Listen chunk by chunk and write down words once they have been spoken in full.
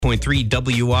.3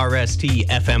 WRST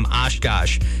FM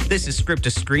Oshkosh. This is Script to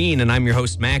Screen, and I'm your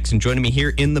host, Max, and joining me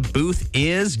here in the booth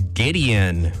is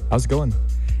Gideon. How's it going?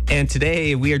 And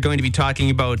today we are going to be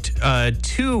talking about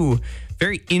two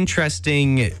very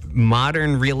interesting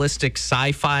modern realistic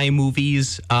sci-fi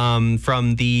movies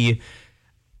from the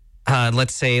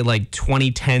let's say like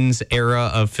 2010s era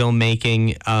of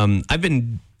filmmaking. I've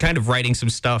been kind of writing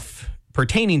some stuff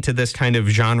pertaining to this kind of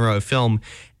genre of film,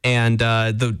 and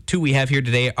the two we have here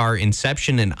today are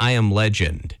Inception and I Am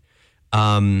Legend.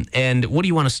 And what do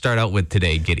you want to start out with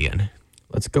today, Gideon?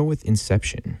 Let's go with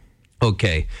Inception.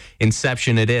 Okay,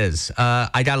 Inception it is.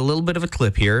 I got a little bit of a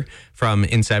clip here from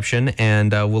Inception,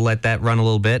 and we'll let that run a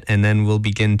little bit, and then we'll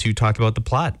begin to talk about the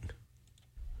plot.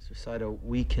 Mr. Saito,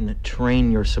 we can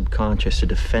train your subconscious to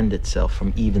defend itself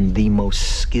from even the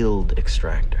most skilled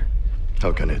extractor.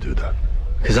 How can I do that?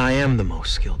 Because I am the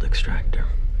most skilled extractor.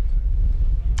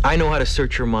 I know how to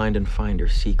search your mind and find your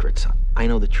secrets. I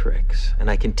know the tricks, and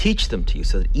I can teach them to you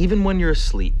so that even when you're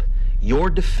asleep,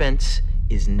 your defense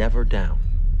is never down.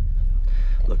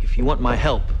 Look, if you want my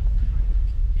help,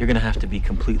 you're gonna have to be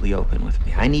completely open with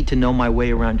me. I need to know my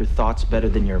way around your thoughts better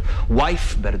than your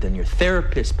wife, better than your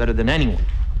therapist, better than anyone.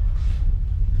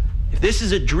 If this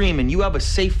is a dream and you have a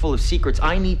safe full of secrets,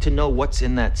 I need to know what's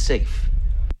in that safe.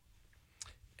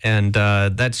 And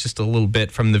that's just a little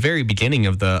bit from the very beginning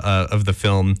of the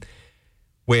film,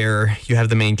 where you have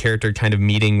the main character kind of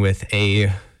meeting with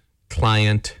a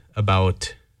client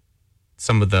about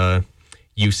some of the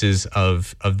uses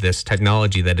of this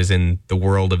technology that is in the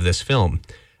world of this film.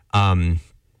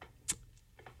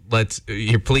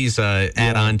 Please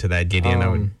add on to that,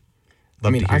 Gideon.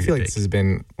 I feel like this has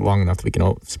been long enough that we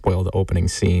can spoil the opening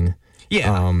scene.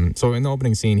 Yeah. So in the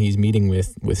opening scene, he's meeting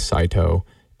with Saito,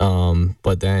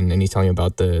 and he's telling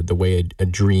about the way a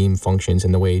dream functions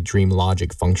and the way dream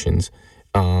logic functions.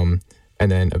 And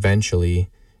then eventually,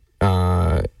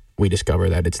 we discover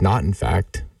that it's not, in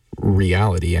fact,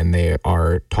 reality, and they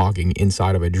are talking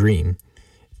inside of a dream.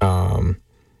 And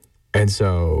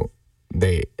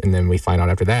then we find out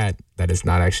after that it's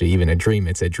not actually even a dream,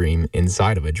 it's a dream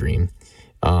inside of a dream.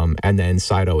 And then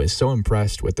Saito is so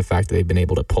impressed with the fact that they've been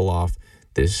able to pull off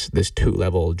this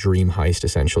 2-level dream heist,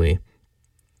 essentially,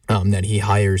 that he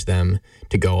hires them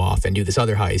to go off and do this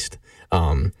other heist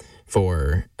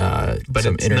for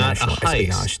some international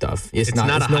espionage stuff. It's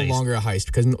no longer a heist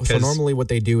because normally what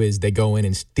they do is they go in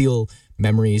and steal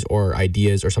memories or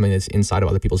ideas or something that's inside of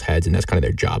other people's heads, and that's kind of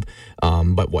their job.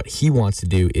 But what he wants to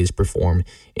do is perform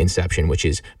Inception, which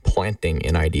is planting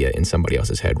an idea in somebody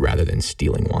else's head rather than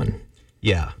stealing one.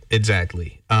 Yeah,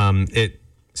 exactly.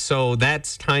 So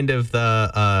that's kind of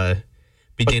the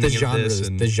beginning of this.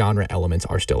 The genre elements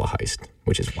are still a heist,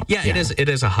 which is fun. Yeah, it is. It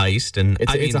is a heist, and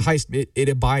it's a heist. It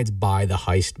abides by the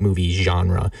heist movie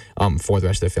genre for the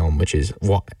rest of the film, which is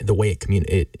the way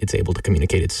it's able to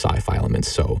communicate its sci-fi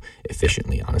elements so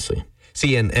efficiently. Honestly,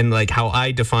 see, and like how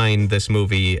I define this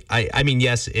movie, I mean,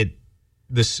 yes,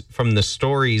 this from the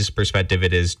story's perspective,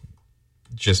 it is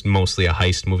just mostly a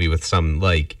heist movie with some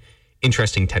like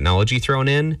interesting technology thrown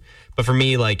in. But for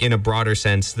me, like in a broader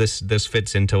sense, this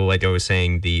fits into, like I was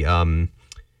saying, the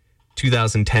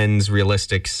 2010s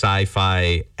realistic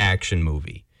sci-fi action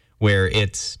movie, where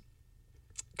it's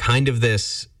kind of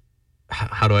this,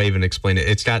 how do I even explain it?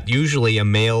 It's got usually a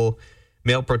male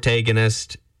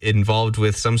protagonist involved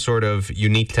with some sort of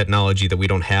unique technology that we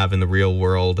don't have in the real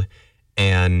world,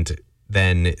 and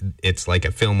then it's like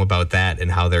a film about that and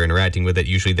how they're interacting with it.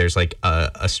 Usually there's like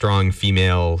a strong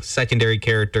female secondary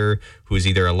character who is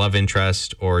either a love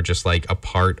interest or just like a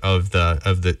part of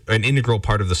an integral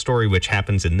part of the story, which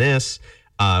happens in this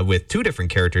with two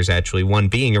different characters, actually, one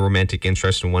being a romantic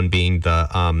interest and one being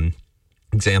the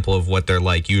example of what they're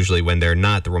like usually when they're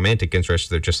not the romantic interest.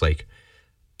 They're just like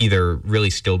either really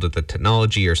skilled at the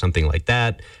technology or something like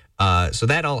that. So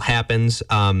that all happens.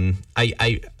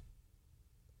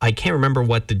 I can't remember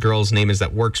what the girl's name is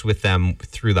that works with them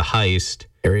through the heist.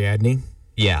 Ariadne?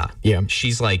 Yeah.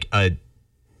 She's like a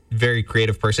very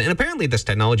creative person. And apparently this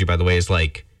technology, by the way, is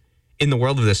like in the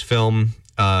world of this film,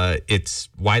 it's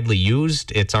widely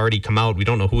used. It's already come out. We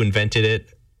don't know who invented it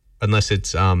unless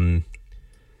it's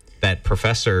that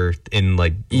professor in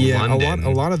like London.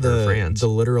 A lot of France. The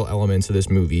literal elements of this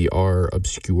movie are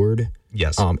obscured.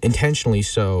 Yes. Intentionally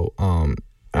so.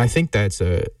 I think that's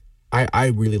I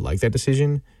really like that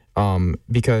decision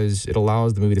because it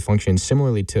allows the movie to function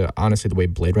similarly to, honestly, the way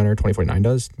Blade Runner 2049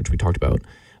 does, which we talked about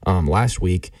last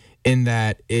week, in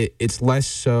that it's less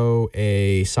so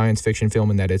a science fiction film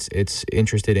in that it's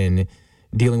interested in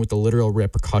dealing with the literal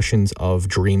repercussions of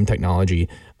dream technology,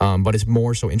 but is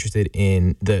more so interested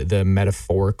in the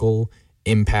metaphorical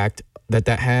impact that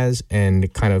has,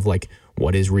 and kind of like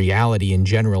what is reality in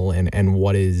general, and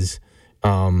what is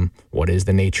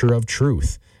the nature of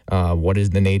truth, what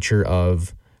is the nature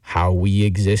of how we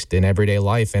exist in everyday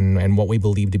life, and what we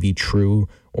believe to be true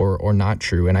or not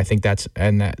true. And I think that's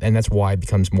why it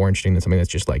becomes more interesting than something that's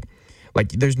just like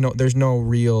there's no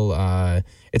real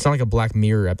it's not like a Black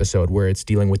Mirror episode where it's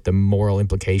dealing with the moral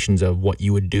implications of what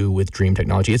you would do with dream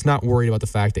technology. It's not worried about the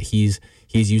fact that he's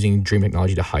using dream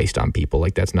technology to heist on people.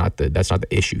 Like that's not the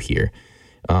issue here,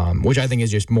 which I think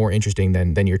is just more interesting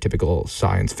than your typical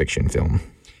science fiction film.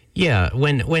 Yeah,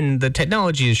 when the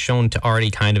technology is shown to already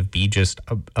kind of be just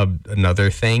another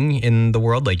thing in the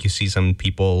world, like you see some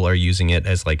people are using it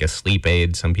as like a sleep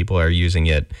aid, some people are using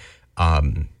it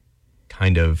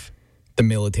kind of... The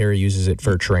military uses it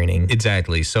for training.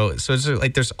 Exactly. So it's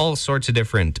like there's all sorts of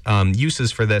different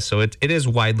uses for this. So it is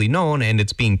widely known, and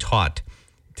it's being taught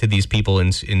to these people in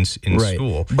right.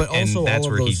 school. But also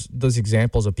all of those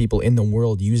examples of people in the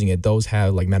world using it, those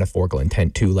have like metaphorical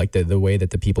intent too. Like the way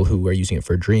that the people who are using it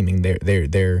for dreaming,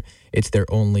 it's their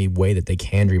only way that they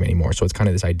can dream anymore. So it's kind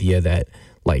of this idea that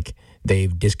like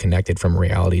they've disconnected from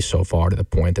reality so far to the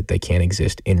point that they can't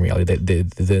exist in reality.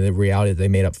 The reality that they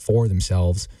made up for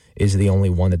themselves is the only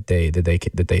one that they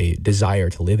desire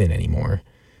to live in anymore.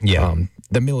 Yeah.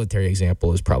 The military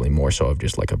example is probably more so of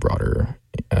just like a broader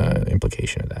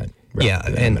implication of that. Yeah,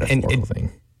 and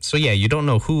thing. So yeah, you don't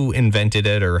know who invented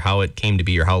it or how it came to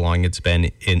be or how long it's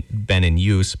been in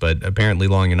use, but apparently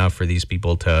long enough for these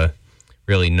people to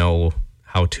really know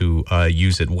how to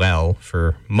use it well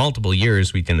for multiple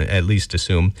years, we can at least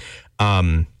assume.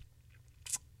 But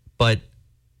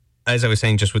as I was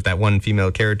saying, just with that one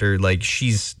female character, like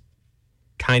she's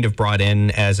kind of brought in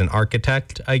as an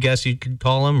architect, I guess you could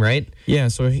call him, right? Yeah,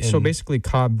 so basically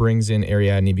Cobb brings in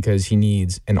Ariadne because he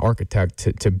needs an architect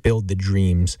to build the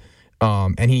dreams.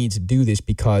 And he needs to do this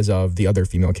because of the other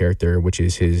female character, which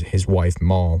is his wife,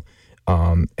 Maul.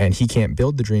 And he can't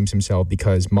build the dreams himself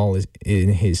because Maul is in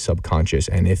his subconscious.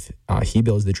 And if he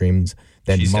builds the dreams,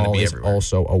 then Maul is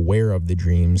also aware of the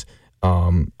dreams,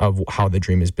 of how the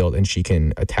dream is built, and she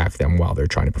can attack them while they're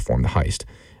trying to perform the heist.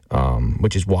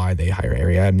 Which is why they hire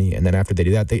Ariadne, and then after they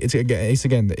do that, it's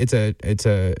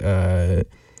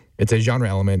a genre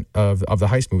element of the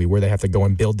heist movie where they have to go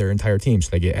and build their entire team. So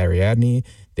they get Ariadne,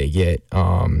 they get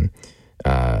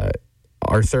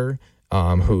Arthur,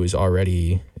 who is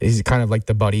he's kind of like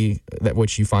the buddy that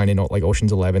which you find in like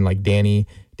Ocean's 11, like Danny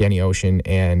Ocean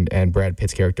and Brad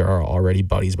Pitt's character are already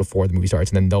buddies before the movie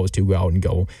starts, and then those two go out and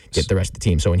go get the rest of the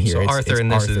team. So in here, it's Arthur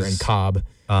and Cobb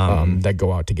that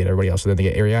go out to get everybody else. So then they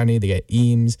get Ariadne, they get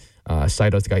Eames,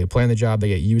 Saito's the guy who planned the job. They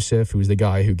get Yusuf, who's the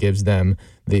guy who gives them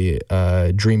the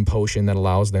dream potion that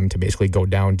allows them to basically go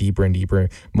down deeper and deeper,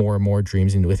 more and more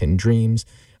dreams within dreams.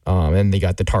 And they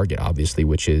got the target, obviously,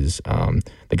 which is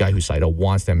the guy who Saito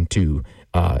wants them to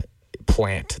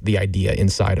plant the idea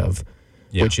inside of,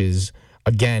 which is,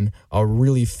 again, a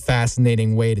really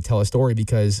fascinating way to tell a story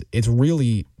because it's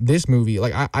really this movie.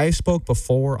 Like I spoke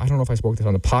before, I don't know if I spoke this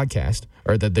on the podcast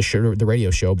or the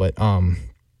radio show, but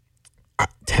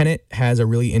Tenet has a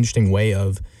really interesting way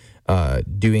of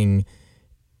doing.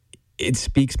 It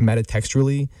speaks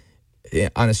metatextually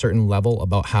on a certain level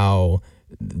about how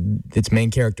its main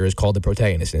character is called the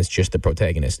protagonist, and it's just the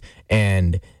protagonist.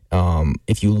 And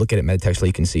if you look at it metatextually,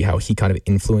 you can see how he kind of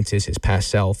influences his past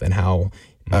self, and how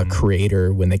a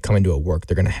creator, when they come into a work,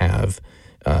 they're going to have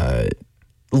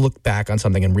look back on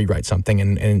something and rewrite something.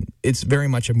 And it's very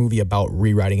much a movie about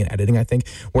rewriting and editing, I think.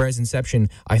 Whereas Inception,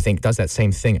 I think, does that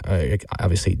same thing,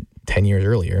 obviously 10 years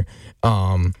earlier,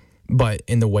 but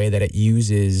in the way that it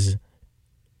uses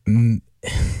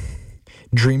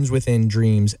dreams within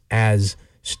dreams as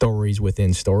stories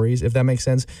within stories, if that makes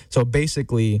sense. So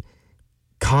basically,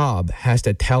 Cobb has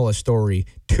to tell a story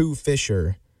to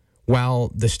Fisher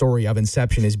while the story of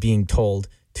Inception is being told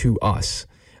to us.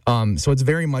 So it's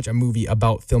very much a movie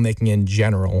about filmmaking in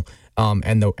general,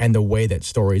 and the way that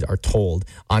stories are told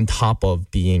on top of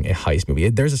being a heist movie.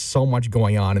 There's so much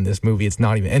going on in this movie. It's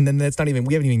not even, and then that's not even,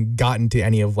 we haven't even gotten to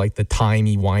any of like the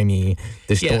timey-wimey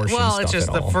distortion stuff. Well, it's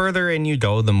just the further in you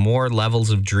go, the more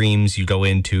levels of dreams you go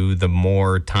into, the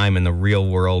more time in the real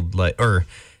world, or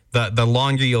the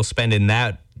longer you'll spend in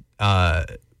that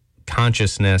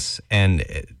consciousness. And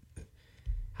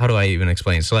how do I even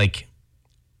explain it? So like,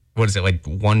 what is it, like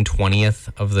 1/20th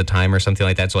of the time or something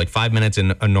like that? So like 5 minutes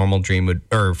in a normal dream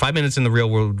or 5 minutes in the real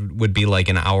world would be like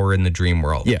an hour in the dream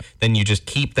world. Yeah. Then you just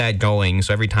keep that going.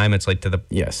 So every time it's like to the,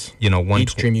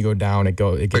 each dream you go down, it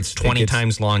gets 20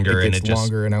 times longer. It gets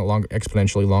longer and longer,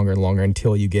 exponentially longer and longer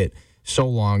until you get so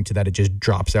long to that it just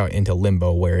drops out into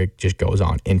limbo where it just goes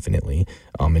on infinitely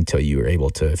until you are able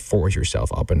to force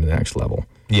yourself up into the next level.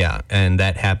 Yeah, and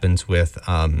that happens with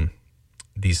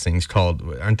these things called,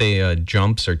 aren't they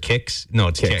jumps or kicks? No,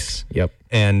 it's kicks. Yep.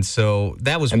 And so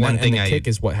that was one thing. And the kick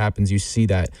is what happens. You see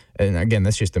that, and again,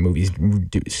 that's just the movie's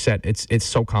set. It's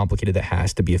so complicated that it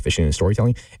has to be efficient in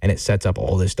storytelling, and it sets up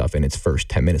all this stuff in its first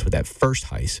 10 minutes with that first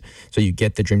heist. So you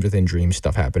get the dreams within dreams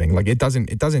stuff happening. Like it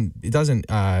doesn't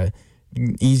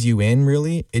ease you in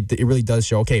really. It really does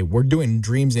show, okay, we're doing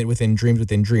dreams within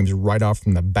dreams right off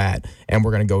from the bat, and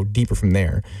we're gonna go deeper from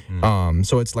there.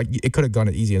 So it's like it could have gone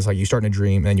easy. It's like you start in a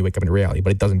dream and then you wake up in reality,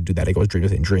 but it doesn't do that. It goes dream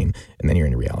within dream, and then you're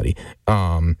in reality.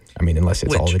 I mean, unless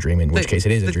it's all a dream, in which case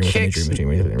it is a dream within a dream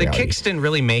within reality. The kicks didn't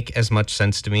really make as much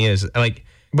sense to me as like.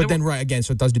 But then right again,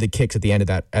 so it does do the kicks at the end of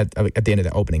that at the end of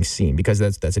the opening scene, because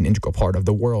that's an integral part of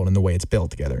the world and the way it's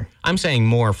built together. I'm saying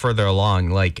more further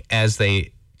along, like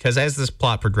because as this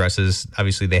plot progresses,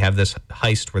 obviously they have this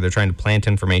heist where they're trying to plant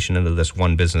information into this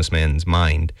one businessman's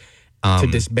mind. To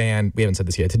disband, we haven't said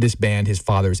this yet, to disband his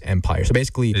father's empire. So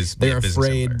basically, they're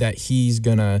afraid that he's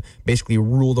going to basically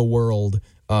rule the world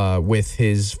with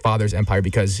his father's empire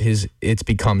because it's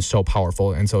become so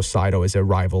powerful. And so Saito is a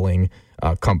rivaling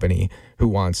company who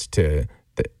wants to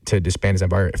disband his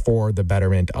empire for the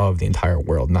betterment of the entire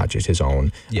world, not just his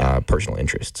own personal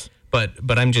interests. But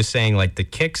I'm just saying, like, the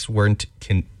kicks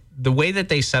the way that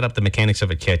they set up the mechanics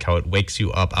of a kick, how it wakes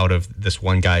you up out of this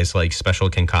one guy's like special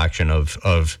concoction of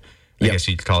I guess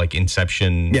you'd call it like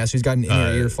Inception. Yeah, so he's got an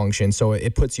inner ear function, so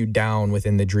it puts you down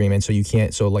within the dream, and so you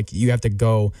can't. So like you have to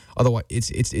go. Otherwise,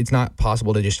 it's not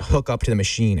possible to just hook up to the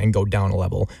machine and go down a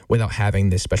level without having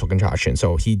this special concoction.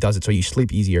 So he does it so you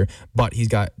sleep easier, but he's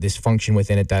got this function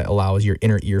within it that allows your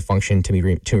inner ear function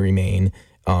to remain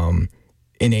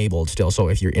enabled still. So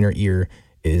if your inner ear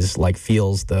is like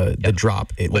feels the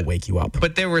drop, it will wake you up.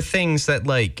 But there were things that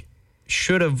like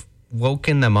should have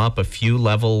woken them up a few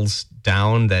levels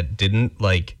down that didn't.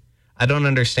 Like, I don't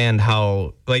understand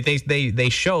how, like, they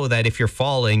show that if you're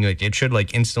falling, like, it should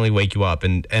like instantly wake you up,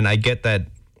 and I get that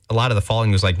a lot of the falling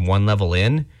was like one level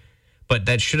in, but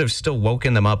that should have still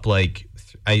woken them up. Like,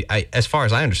 I as far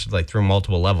as I understood, like through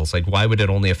multiple levels. Like, why would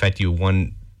it only affect you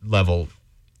one level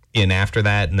in after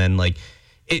that, and then like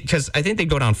because I think they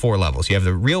go down 4 levels. You have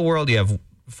the real world, you have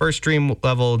first dream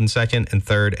level, and second and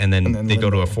third, and then they go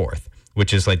to a fourth,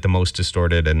 which is like the most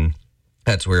distorted, and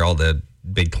that's where all the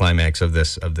big climax of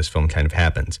this film kind of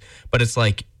happens. But it's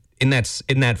like in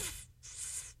that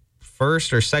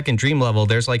first or second dream level,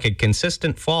 there's like a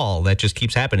consistent fall that just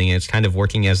keeps happening, and it's kind of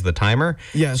working as the timer.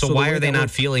 Yeah. So why are they not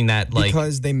feeling that? Like,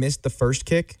 because they missed the first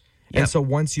kick, and so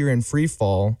once you're in free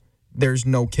fall, there's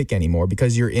no kick anymore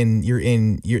because you're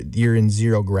in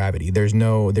zero gravity. There's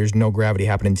no gravity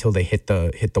happening until they hit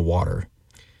the water,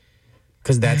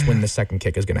 because that's when the second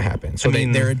kick is going to happen. So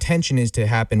their intention is to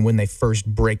happen when they first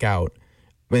break out,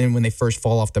 when they first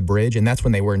fall off the bridge, and that's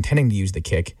when they were intending to use the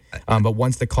kick. But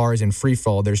once the car is in free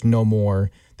fall, there's no more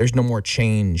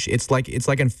change. It's like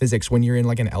in physics when you're in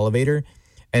like an elevator.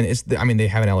 And they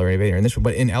have an elevator in this one,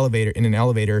 but in an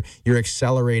elevator, you're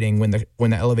accelerating when the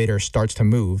elevator starts to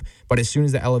move. But as soon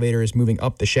as the elevator is moving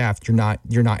up the shaft, you're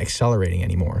not accelerating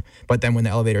anymore. But then when the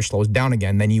elevator slows down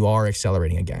again, then you are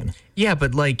accelerating again. Yeah,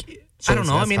 but like, so I don't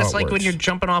know. I mean, it's like when you're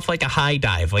jumping off like a high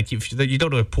dive. Like you go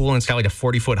to a pool and it's got like a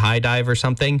 40-foot high dive or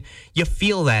something. You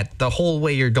feel that the whole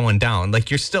way you're going down.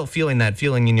 Like you're still feeling that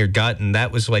feeling in your gut, and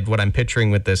that was like what I'm picturing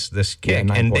with this kick. Yeah,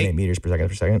 9.8 meters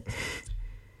per second.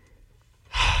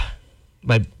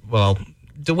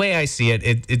 The way I see it,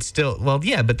 it's still,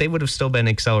 but they would have still been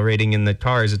accelerating in the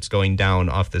car as it's going down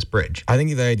off this bridge. I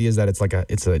think the idea is that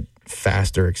it's a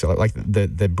faster acceleration. Like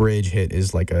the bridge hit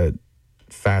is like a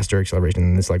faster acceleration,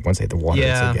 and it's like once they hit the water,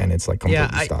 it's like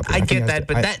completely stopped. I get that,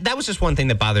 but that was just one thing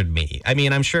that bothered me. I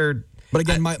mean, I'm sure. But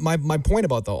again, my point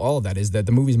about all of that is that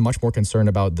the movie is much more concerned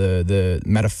about the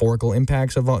metaphorical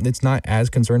impacts of all. It's not as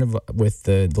concerned with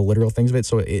the literal things of it.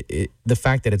 So the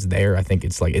fact that it's there, I think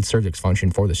it's like it serves its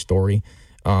function for the story.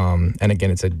 And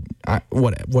again, it's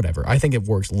whatever. I think it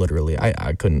works literally.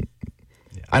 I couldn't.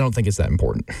 Yeah. I don't think it's that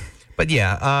important. But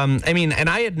yeah, I mean, and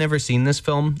I had never seen this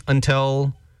film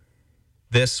until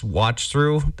this watch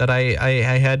through that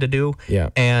I had to do.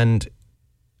 Yeah, and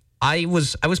I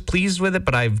was pleased with it,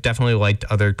 but I've definitely liked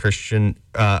other Chris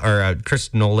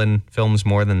Nolan films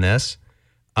more than this.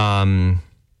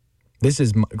 This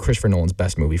is Christopher Nolan's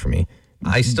best movie for me.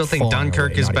 I still think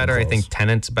Dunkirk is better. I think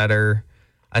Tenet's better.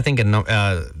 I think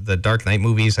the Dark Knight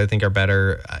movies I think are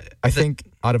better. I think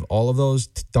out of all of those,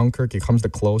 Dunkirk it comes the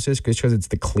closest because it's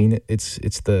the clean.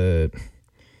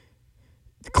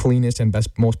 cleanest and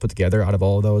most put together out of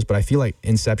all of those. But I feel like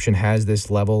Inception has this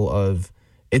level of,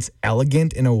 it's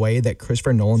elegant in a way that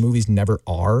Christopher Nolan movies never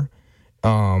are.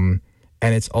 And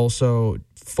it's also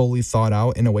fully thought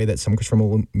out in a way that some Christopher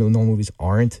Nolan movies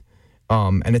aren't.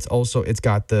 And it's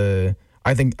got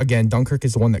I think, again, Dunkirk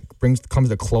is the one that comes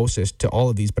the closest to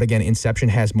all of these. But again, Inception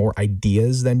has more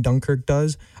ideas than Dunkirk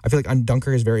does. I feel like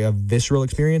Dunkirk is a visceral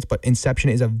experience, but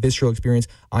Inception is a visceral experience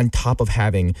on top of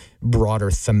having broader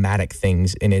thematic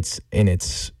things in its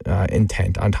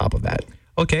intent on top of that.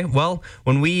 Okay, well,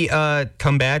 when we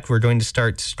come back, we're going to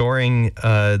start scoring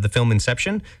the film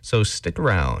Inception, so stick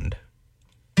around.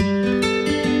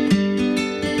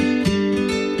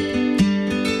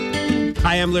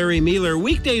 Hi, I'm Larry Mealer.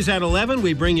 Weekdays at 11,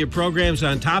 we bring you programs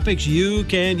on topics you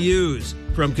can use.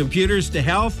 From computers to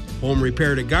health, home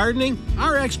repair to gardening,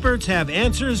 our experts have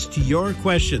answers to your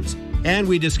questions. And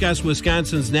we discuss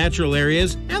Wisconsin's natural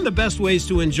areas and the best ways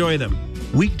to enjoy them.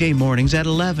 Weekday mornings at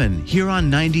 11 here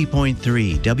on 90.3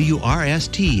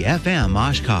 WRST FM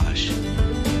Oshkosh.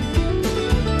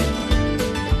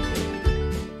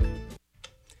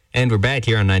 And we're back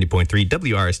here on 90.3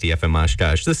 WRST FM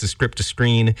Oshkosh. This is Script to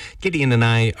Screen. Gideon and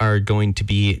I are going to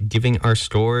be giving our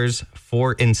scores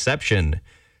for Inception.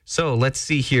 So let's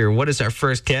see here. What is our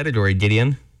first category,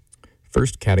 Gideon?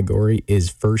 First category is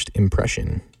first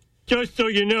impression. Just so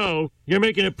you know, you're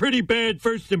making a pretty bad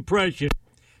first impression.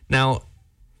 Now,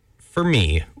 for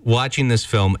me, watching this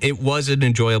film, it was an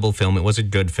enjoyable film. It was a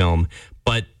good film.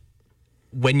 But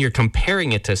when you're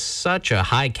comparing it to such a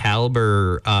high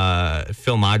caliber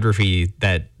filmography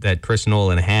that Chris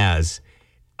Nolan has,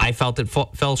 I felt it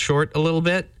fell short a little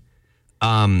bit.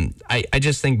 I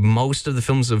just think most of the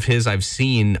films of his I've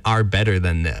seen are better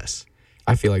than this.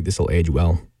 I feel like this will age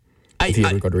well. If you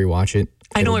ever go to rewatch it.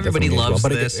 I know everybody loves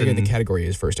this. But again, the category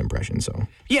is first impression, so.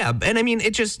 Yeah, and I mean,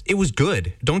 it was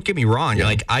good. Don't get me wrong. Yeah.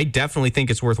 Like, I definitely think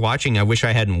it's worth watching. I wish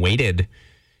I hadn't waited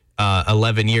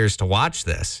 11 years to watch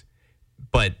this.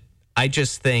 But I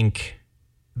just think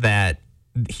that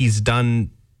he's done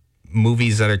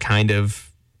movies that are kind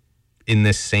of in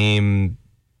this same,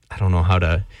 I don't know how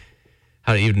to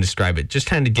even describe it. Just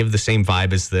kind of give the same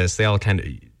vibe as this. They all kind of,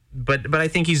 but I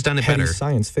think he's done it better.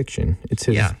 Science fiction. It's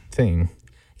his thing.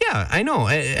 Yeah, I know.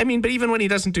 I mean, but even when he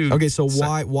doesn't do. Okay, so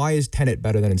why is Tenet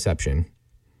better than Inception?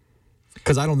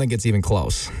 Because I don't think it's even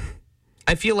close.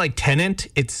 I feel like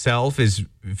Tenet itself is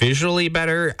visually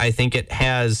better. I think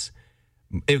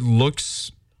it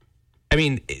looks, I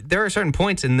mean, there are certain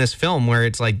points in this film where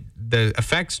it's like the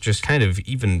effects just kind of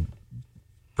even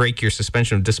break your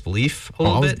suspension of disbelief a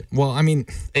little bit. Well, I mean,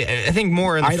 I think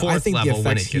more in the fourth I think level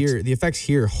the effects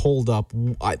here hold up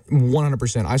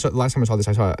 100%. I saw last time I saw this.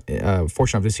 I saw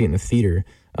fortunate enough to see it in the theater.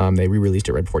 They re-released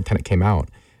it right before Tenet came out,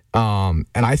 and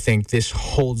I think this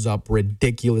holds up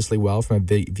ridiculously well from a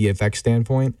VFX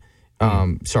standpoint.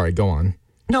 Sorry, go on.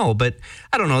 No, but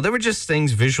I don't know. There were just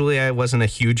things visually I wasn't a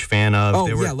huge fan of.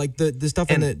 Like the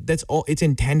stuff in that's all. It's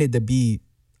intended to be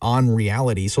on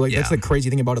reality. So like that's the crazy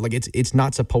thing about it. Like it's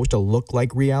not supposed to look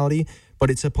like reality, but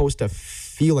it's supposed to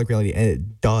feel like reality, and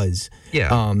it does.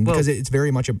 Yeah. Because it's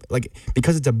very much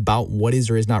because it's about what is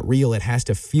or is not real. It has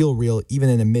to feel real, even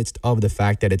in the midst of the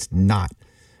fact that it's not.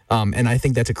 And I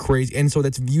think that's a crazy, and so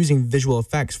that's using visual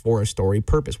effects for a story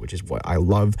purpose, which is what I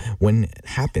love when it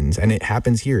happens, and it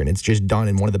happens here, and it's just done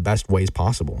in one of the best ways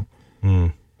possible.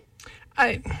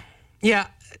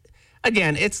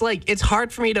 Again, it's like, it's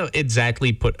hard for me to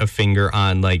exactly put a finger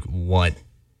on like what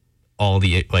all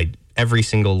the, like every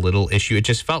single little issue. It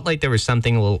just felt like there was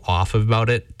something a little off about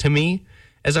it to me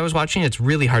as I was watching. It's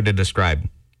really hard to describe,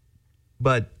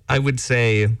 but I would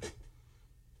say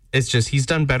it's just, he's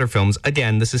done better films.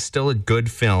 Again, this is still a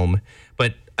good film,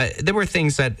 but there were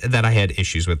things that I had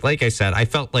issues with. Like I said, I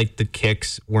felt like the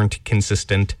kicks weren't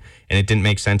consistent and it didn't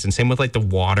make sense. And same with like the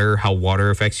water, how water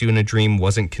affects you in a dream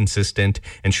wasn't consistent.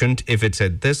 And if it's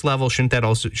at this level,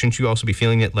 shouldn't you also be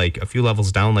feeling it like a few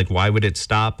levels down? Like, why would it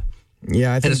stop?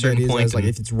 Yeah, I think that is like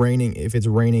if it's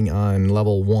raining on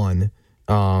level 1,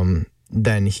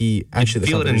 then he actually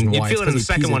feel it in the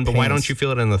second one, but why don't you feel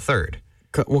it in the third?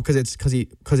 Well, because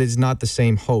it's not the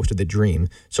same host of the dream.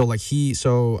 So like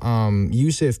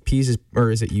Yusuf pees his,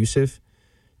 or is it Yusuf?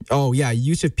 Oh yeah,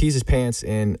 Yusuf pees his pants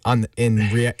in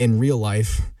real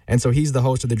life, and so he's the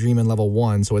host of the dream in level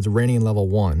 1. So it's raining in level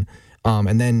 1,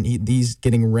 and then he's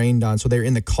getting rained on. So they're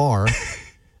in the car,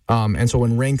 and so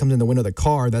when rain comes in the window of the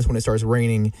car, that's when it starts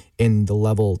raining in the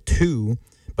level 2.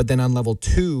 But then on level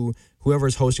 2,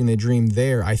 whoever's hosting the dream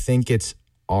there, I think it's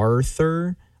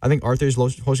Arthur. I think Arthur's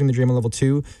hosting the dream on level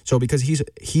 2. So because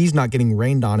he's not getting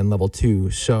rained on in level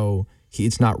 2, so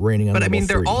it's not raining on level 3. But I mean,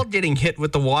 they're all getting hit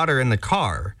with the water in the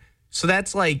car. So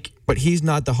that's like, But he's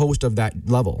not the host of that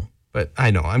level. but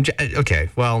I know. Okay.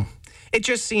 Well, it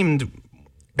just seemed.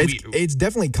 It's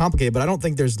definitely complicated, but I don't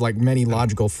think there's like many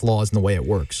logical flaws in the way it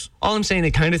works. All I'm saying,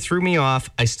 it kind of threw me off.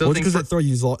 I still think because it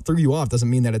threw you off doesn't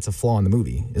mean that it's a flaw in the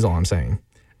movie. Is all I'm saying.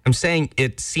 I'm saying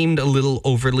it seemed a little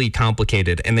overly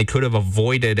complicated, and they could have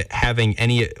avoided having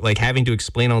to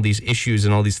explain all these issues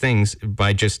and all these things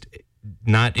by just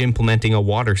not implementing a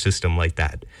water system like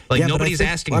that. Like, Yeah, nobody's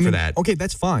asking for that. Okay,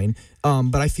 that's fine.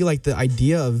 But I feel like the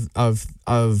idea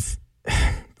of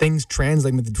things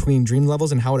translating between dream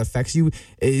levels and how it affects you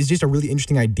is just a really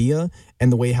interesting idea,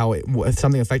 and the way how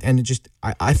something affects, and it just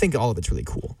I think all of it's really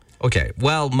cool. Okay,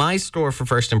 well, my score for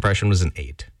first impression was an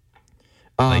 8.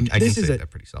 I can say that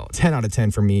pretty solid. 10 out of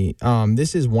 10 for me.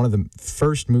 This is one of the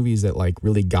first movies that like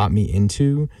really got me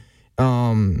into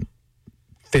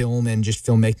film and just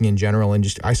filmmaking in general. And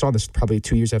just I saw this probably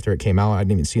 2 years after it came out. I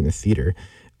didn't even see it in the theater.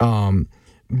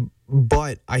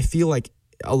 But I feel like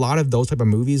a lot of those type of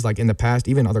movies, like in the past,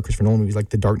 even other Christopher Nolan movies, like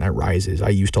The Dark Knight Rises, I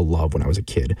used to love when I was a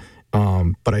kid.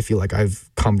 But I feel like I've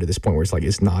come to this point where it's like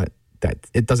it's not that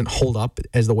it doesn't hold up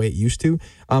as the way it used to.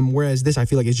 Whereas this, I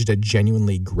feel like it's just a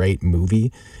genuinely great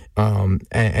movie,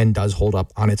 and does hold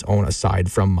up on its own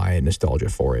aside from my nostalgia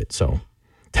for it. So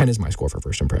 10 is my score for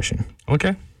first impression.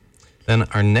 Okay. Then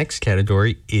our next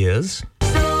category is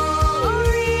story.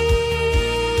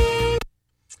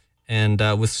 And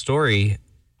with story,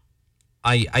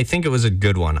 I think it was a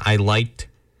good one.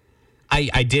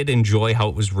 I did enjoy how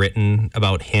it was written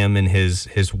about him and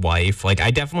his wife. Like, I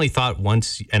definitely thought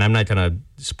once, and I'm not going to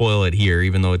spoil it here,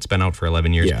 even though it's been out for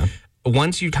 11 years. Yeah.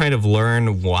 Once you kind of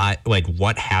learn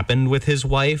what happened with his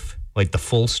wife, like the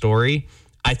full story,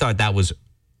 I thought that was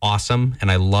awesome, and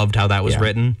I loved how that was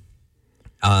written.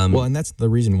 Well, and that's the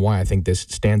reason why I think this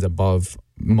stands above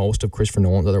most of Christopher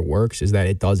Nolan's other works, is that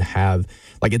it does have,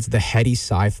 like, it's the heady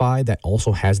sci-fi that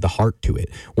also has the heart to it.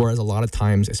 Whereas a lot of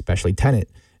times, especially Tenet,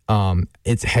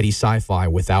 it's heady sci-fi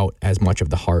without as much of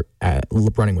the heart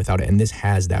running without it, and this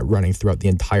has that running throughout the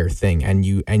entire thing. And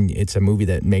it's a movie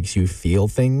that makes you feel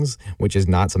things, which is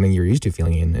not something you're used to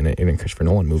feeling in a Christopher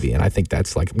Nolan movie. And I think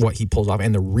that's like what he pulls off,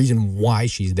 and the reason why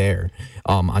she's there.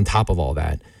 On top of all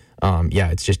that,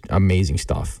 it's just amazing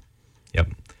stuff. Yep.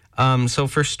 So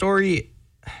for story,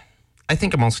 I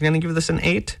think I'm also going to give this an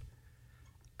 8.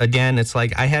 Again, it's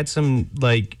like I had some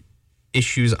like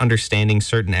issues understanding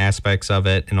certain aspects of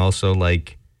it, and also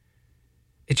like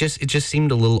it just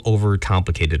seemed a little over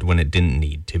complicated when it didn't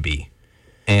need to be.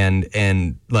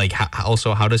 And like how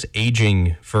does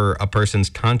aging for a person's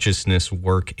consciousness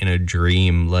work in a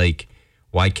dream? Like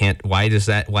why is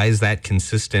that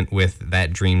consistent with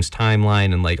that dream's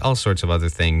timeline, and like all sorts of other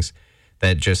things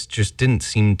that just didn't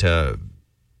seem to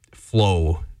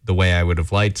flow the way I would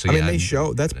have liked. So they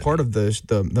show that's part of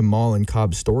the Maul and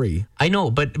Cobb story. I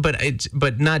know, but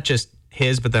not just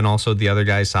his, but then also the other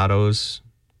guy, Saito.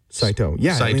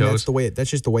 Yeah, I mean,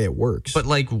 that's just the way it works. But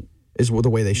like, is the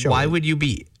way they show. Why would you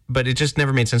be? But it just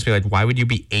never made sense to me. Like, why would you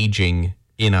be aging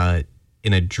in a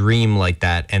dream like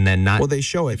that, and then not? Well, they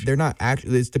show it. They're not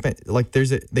actually. It's like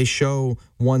they show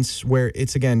once where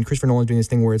it's, again, Christopher Nolan's doing this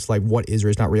thing where it's like what is or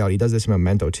is not reality. He does this in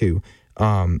Memento too.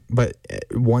 But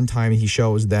one time he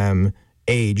shows them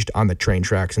aged on the train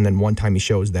tracks, and then one time he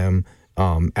shows them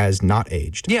as not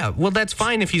aged. Yeah, well, that's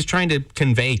fine if he's trying to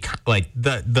convey like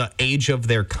the age of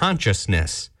their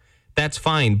consciousness. That's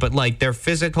fine, but like their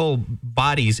physical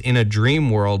bodies in a dream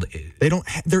world,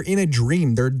 they're in a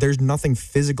dream. There's nothing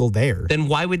physical there. Then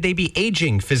why would they be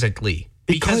aging physically?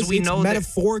 Because we know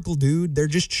metaphorical, dude. They're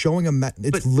just showing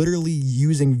it's literally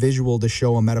using visual to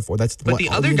show a metaphor. That's what the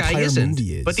other guy isn't.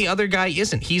 But the other guy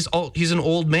isn't. He's an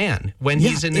old man when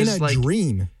he's in his like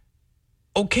dream.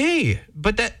 Okay,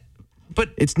 but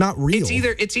it's not real.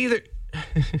 It's either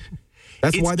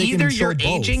That's why they either can show you're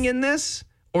both. aging in this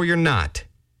or you're not.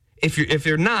 If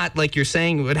you're not, like you're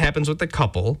saying what happens with the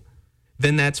couple,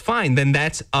 then that's fine. Then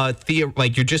that's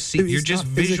like you're just not visual.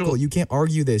 Physical. You can't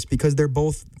argue this because they're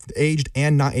both aged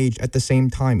and not aged at the same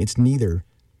time. It's neither.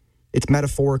 It's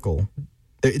metaphorical.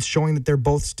 It's showing that they're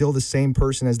both still the same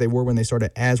person as they were when they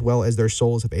started, as well as their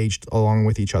souls have aged along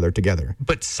with each other together.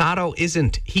 But Sato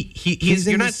isn't. He's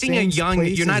you're not seeing a young.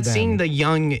 You're not seeing the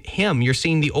young him. You're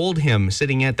seeing the old him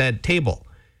sitting at that table.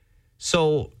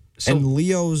 So and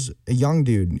Leo's a young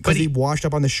dude because he washed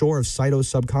up on the shore of Saito's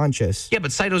subconscious. Yeah,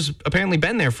 but Saito's apparently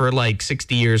been there for like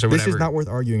 60 years or whatever. This is not worth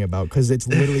arguing about because it's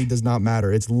literally does not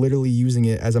matter. It's literally using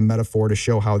it as a metaphor to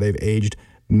show how they've aged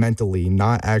mentally,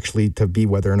 not actually to be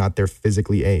whether or not they're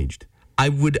physically aged. I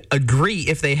would agree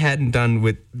if they hadn't done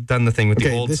the thing with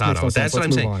the old Sato. That's what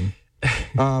I'm saying.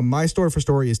 My story for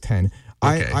story is 10.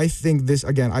 I think this,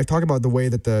 again, I've talked about the way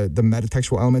that the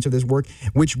metatextual elements of this work,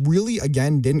 which really,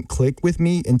 again, didn't click with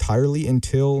me entirely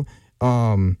until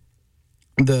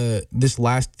this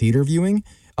last theater viewing,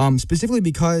 specifically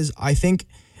because I think,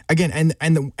 again,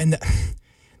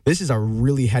 this is a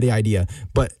really heady idea,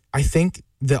 but I think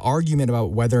the argument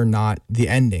about whether or not the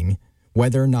ending,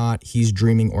 whether or not he's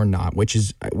dreaming or not, which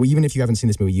is, even if you haven't seen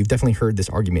this movie, you've definitely heard this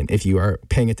argument if you are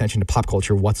paying attention to pop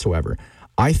culture whatsoever.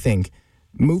 I think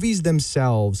movies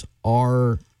themselves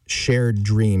are shared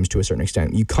dreams to a certain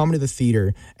extent. You come to the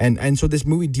theater, and so this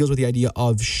movie deals with the idea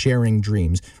of sharing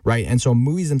dreams, right? And so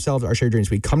movies themselves are shared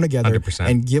dreams. We come together 100%.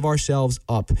 and give ourselves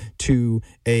up to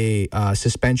a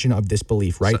suspension of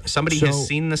disbelief, right? Somebody has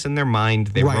seen this in their mind,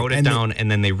 they Right, wrote it and down,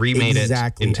 and then they remade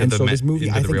exactly. it into and the so this movie,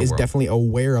 into I the think, real is world. definitely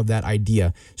aware of that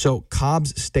idea. So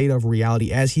Cobb's state of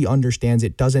reality, as he understands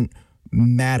it, doesn't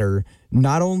matter,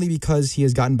 not only because he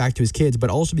has gotten back to his kids, but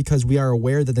also because we are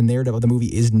aware that the narrative of the movie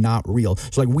is not real.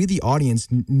 So, like, we, the audience,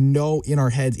 know in our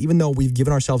heads, even though we've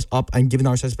given ourselves up and given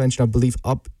our suspension of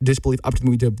disbelief up to the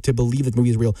movie to believe that the movie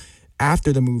is real,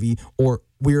 after the movie, or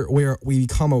we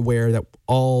become aware that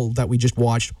all that we just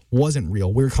watched wasn't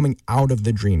real. We're coming out of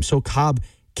the dream. So Cobb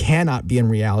cannot be in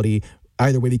reality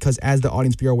either way, because as the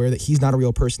audience, we are aware that he's not a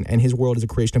real person and his world is a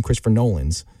creation of Christopher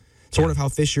Nolan's. Sort of how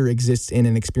Fisher exists in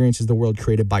and experiences the world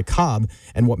created by Cobb,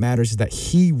 and what matters is that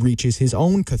he reaches his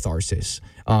own catharsis.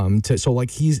 So like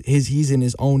he's in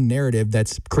his own narrative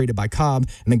that's created by Cobb,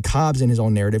 and then Cobb's in his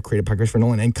own narrative created by Christopher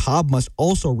Nolan, and Cobb must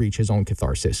also reach his own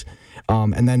catharsis.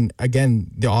 And then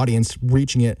again, the audience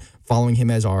reaching it, following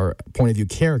him as our point of view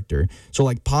character. So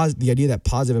like the idea that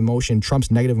positive emotion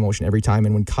trumps negative emotion every time,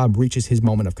 and when Cobb reaches his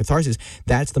moment of catharsis,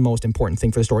 that's the most important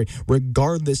thing for the story,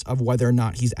 regardless of whether or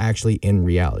not he's actually in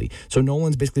reality. So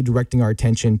Nolan's basically directing our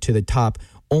attention to the top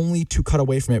only to cut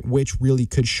away from it, which really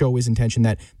could show his intention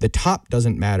that the top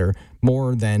doesn't matter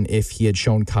more than if he had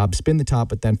shown Cobb spin the top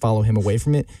but then follow him away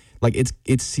from it. Like,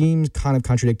 it seems kind of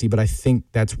contradictory, but I think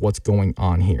that's what's going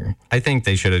on here. I think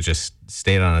they should have just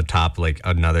stayed on the top like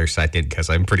another second,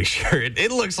 because I'm pretty sure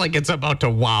it looks like it's about to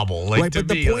wobble. Like, right, but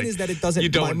the point is that it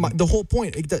doesn't. The whole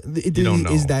point is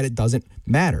that it doesn't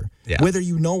matter. Yeah. Whether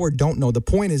you know or don't know, the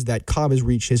point is that Cobb has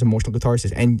reached his emotional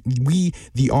catharsis, and we,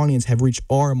 the audience, have reached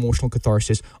our emotional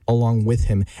catharsis along with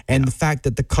him. And the fact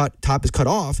that the top is cut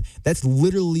off, that's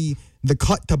literally the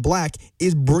cut to black,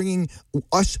 is bringing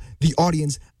us, the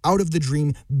audience, out of the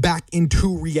dream back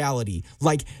into reality.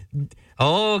 Like,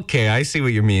 okay, I see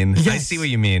what you mean. Yes. I see what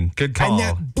you mean. Good call. and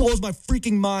that blows my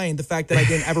freaking mind, the fact that I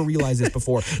didn't ever realize this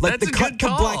before. Like, That's the a cut good to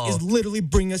call. black is literally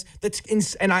bringing us.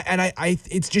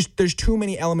 It's just, there's too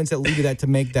many elements that lead to that to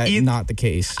make that not the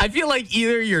case. I feel like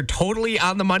either you're totally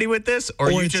on the money with this,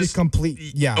 or you it's just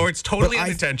complete, or it's totally But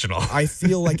unintentional. I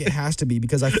feel like it has to be,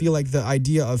 because I feel like the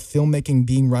idea of filmmaking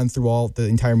being run through all the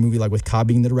entire movie, like with Cobb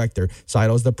being the director,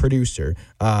 Seidel's the producer,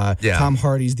 Tom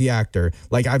Hardy's the actor.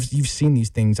 Like, you've seen these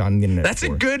things on the internet. That's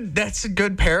a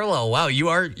good parallel. Wow,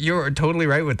 you're totally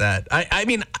right with that. I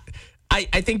mean, I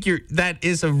think that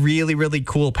is a really, really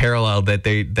cool parallel that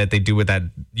they do with that,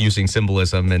 using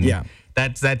symbolism, and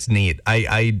that's neat.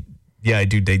 I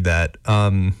do dig that.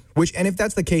 And if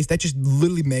that's the case, that just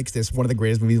literally makes this one of the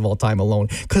greatest movies of all time alone.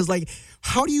 Because, like,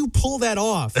 how do you pull that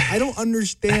off? I don't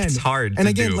understand. It's hard and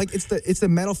to again, do. like, it's the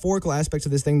metaphorical aspects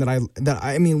of this thing that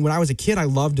I mean, when I was a kid, I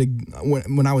loved to,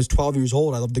 when I was 12 years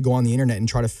old, I loved to go on the internet and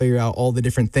try to figure out all the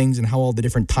different things and how all the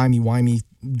different timey-wimey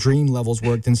dream levels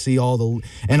worked, and see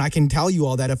and I can tell you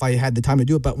all that if I had the time to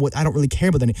do it, but what I don't really care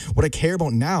about what I care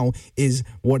about now is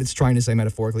what it's trying to say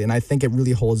metaphorically, and I think it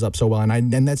really holds up so well,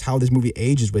 and that's how this movie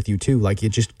ages with you too. Like, it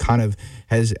just kind of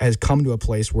has come to a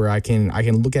place where I can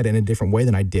look at it in a different way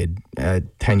than I did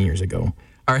 10 years ago.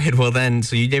 All right, well then,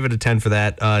 so you gave it a 10 for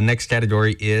that. Next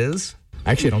category is...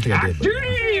 Actually, I don't think I did. But,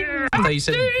 I thought you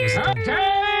said...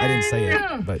 I didn't say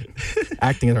it, but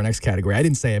acting is our next category. I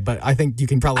didn't say it, but I think you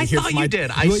can probably hear from my... you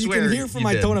did. You can hear from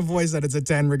my tone of voice that it's a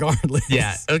 10 regardless.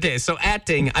 Yeah. Okay. So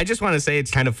acting, I just want to say it's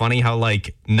kind of funny how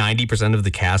like 90% of the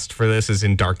cast for this is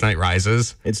in Dark Knight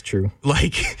Rises. It's true.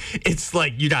 Like, it's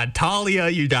like you got Talia,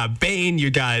 you got Bane, you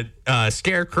got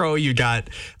Scarecrow, you got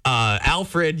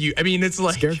Alfred. It's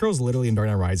like Scarecrow's literally in Dark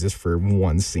Knight Rises for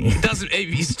one scene.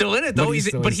 He's still in it though.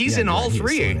 But He's in all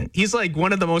three. He's like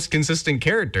one of the most consistent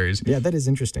characters. Yeah, that is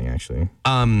interesting actually.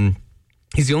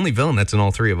 He's the only villain that's in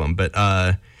all three of them. But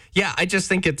I just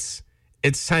think it's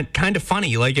it's kind of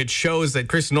funny. Like, it shows that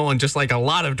Chris Nolan, just like a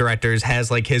lot of directors, has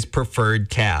like his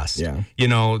preferred cast. Yeah. You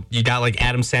know, you got like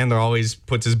Adam Sandler always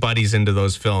puts his buddies into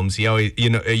those films. He always, you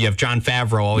know, you have Jon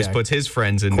Favreau always puts his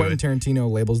friends into Quentin it.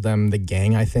 Tarantino labels them the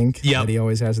gang, I think. Yep. That he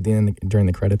always has at the end during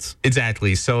the credits.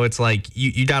 Exactly. So it's like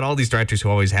you got all these directors who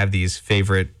always have these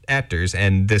favorite actors,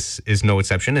 and this is no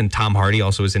exception. And Tom Hardy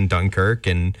also is in Dunkirk,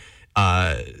 and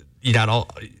you got all.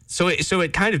 So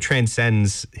it kind of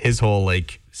transcends his whole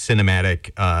like cinematic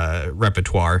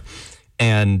repertoire,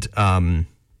 and I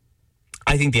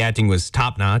think the acting was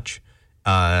top notch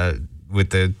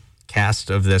with the cast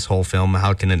of this whole film.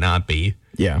 How can it not be?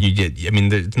 Yeah,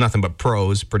 there's nothing but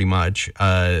pros, pretty much.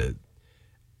 The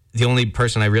only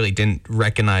person I really didn't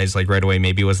recognize like right away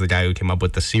maybe was the guy who came up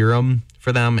with the serum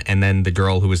for them, and then the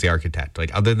girl who was the architect.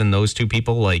 Like, other than those two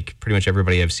people, like pretty much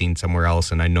everybody I've seen somewhere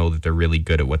else, and I know that they're really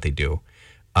good at what they do.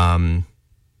 Acting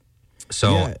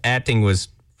was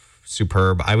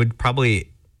superb. I would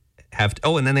probably have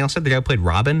to, and then they also had the guy who played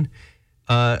Robin,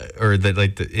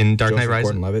 in Dark Knight Rises.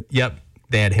 Gordon-Levitt. Yep,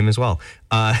 they had him as well.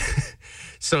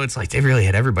 So it's like they really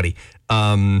had everybody.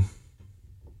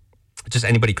 Just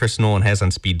anybody Chris Nolan has on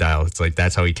speed dial. It's like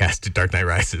that's how he casted Dark Knight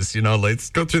Rises. You know,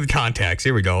 let's go through the contacts.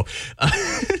 Here we go.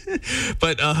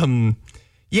 But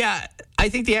yeah, I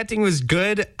think the acting was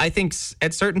good. I think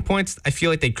at certain points, I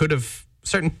feel like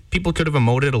certain people could have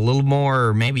emoted a little more,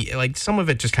 or maybe like some of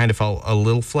it just kind of felt a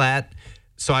little flat.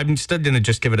 So I'm still going to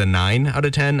just give it a 9 out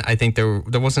of 10. I think there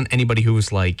wasn't anybody who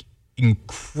was like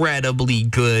incredibly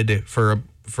good for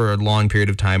a long period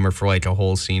of time, or for like a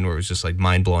whole scene where it was just like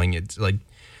mind blowing. It's like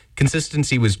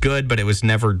consistency was good, but it was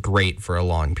never great for a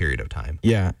long period of time.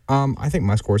 Yeah. I think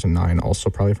my score's a 9 also,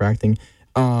 probably for acting.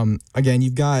 Again,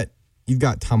 you've got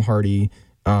Tom Hardy,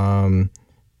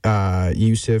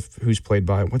 Yusuf, who's played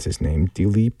by, what's his name?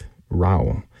 Dileep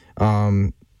Rao.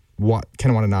 Ken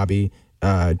Watanabe,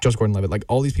 Joseph Gordon-Levitt, like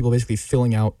all these people basically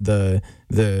filling out the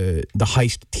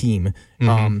heist team.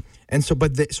 Mm-hmm. And so,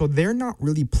 so they're not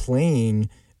really playing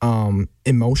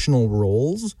emotional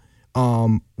roles,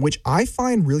 which I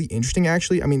find really interesting,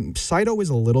 actually. I mean, Saito is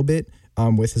a little bit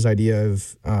with his idea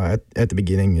of at the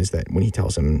beginning is that when he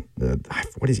tells him,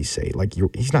 what does he say? Like he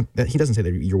doesn't say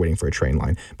that you're waiting for a train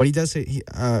line, but he does say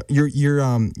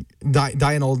you're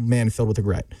die an old man filled with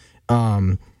regret.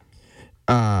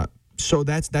 So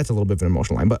that's a little bit of an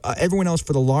emotional line, but everyone else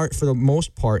for the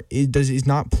most part is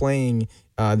not playing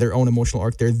their own emotional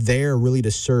arc. They're there really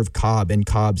to serve Cobb and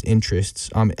Cobb's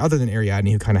interests, other than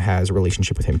Ariadne, who kind of has a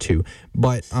relationship with him too.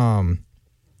 But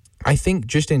I think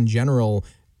just in general,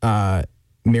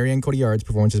 Marianne Cotillard's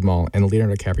performance as Maul and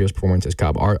Leonardo DiCaprio's performance as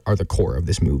Cobb are the core of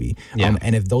this movie. Yeah.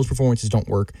 And if those performances don't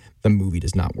work, the movie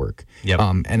does not work. Yep.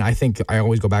 And I think I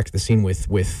always go back to the scene with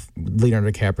Leonardo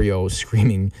DiCaprio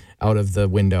screaming out of the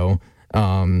window.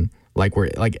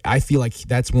 I feel like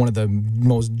that's one of the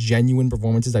most genuine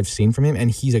performances I've seen from him. And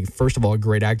he's first of all, a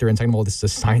great actor. And second of all, this is a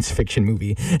science fiction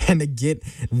movie. And to get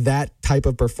that type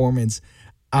of performance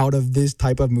out of this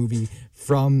type of movie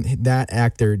from that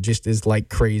actor just is like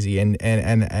crazy. And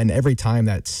every time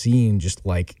that scene just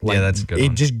like that's a good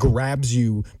one. Just grabs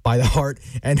you by the heart.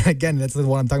 And again, that's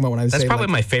what I'm talking about when I was saying. That's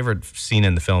probably my favorite scene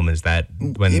in the film is that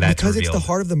when that's because revealed. it's the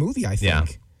heart of the movie, I think. Yeah.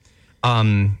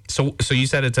 So you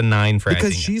said it's a 9 for acting.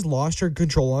 Because she's lost her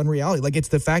control on reality. Like, it's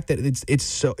the fact that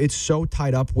it's so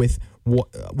tied up with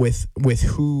who's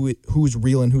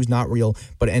real and who's not real,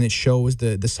 and it shows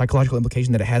the psychological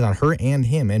implication that it has on her and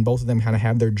him, and both of them kind of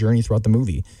have their journey throughout the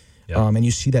movie. Yep. And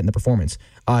you see that in the performance.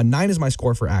 9 is my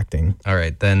score for acting. All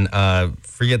right, then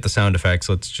forget the sound effects.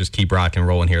 Let's just keep rock and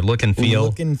rolling here. Look and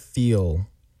feel.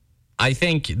 I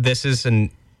think this is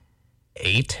an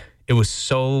 8. It was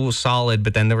so solid,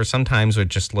 but then there were some times where it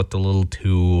just looked a little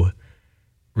too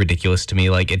ridiculous to me.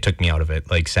 Like, it took me out of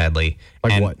it, like, sadly.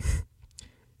 Like, what?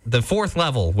 The fourth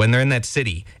level, when they're in that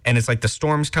city, and it's like the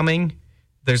storm's coming,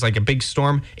 there's like a big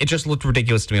storm, it just looked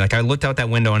ridiculous to me. Like, I looked out that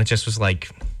window, and it just was like,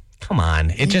 come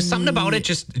on. It just, something about it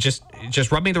just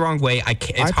rubbed me the wrong way.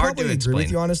 It's hard to explain. I agree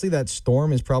with you, honestly. That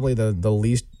storm is probably the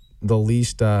least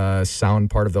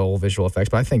sound part of the whole visual effects,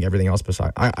 but I think everything else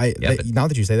beside now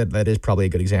that you say that is probably a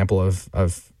good example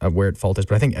of where it falters.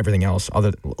 But I think everything else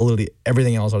other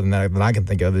than that I can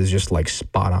think of is just like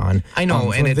spot on. I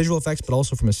know, from visual effects, but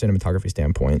also from a cinematography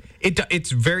standpoint.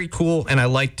 It's very cool, and I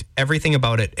liked everything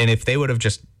about it. And if they would have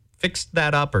just fixed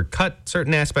that up or cut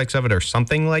certain aspects of it or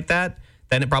something like that,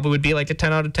 then it probably would be like a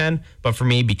 10 out of 10. But for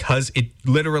me, because it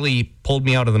literally pulled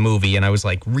me out of the movie and I was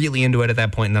like really into it at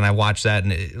that point, and then I watched that,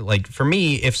 and like for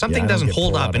me, if something doesn't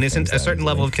hold up and isn't a certain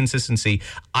level of consistency,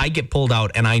 I get pulled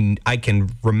out, and I can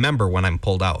remember when I'm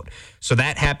pulled out. So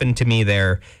that happened to me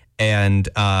there. And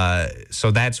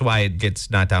so that's why it gets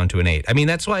knocked down to an 8. I mean,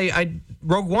 that's why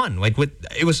Rogue One,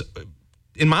 it was,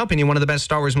 in my opinion, one of the best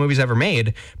Star Wars movies ever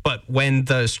made. But when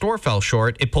the store fell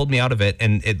short, it pulled me out of it,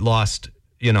 and it lost,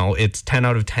 its 10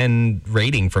 out of 10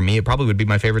 rating for me. It probably would be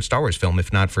my favorite Star Wars film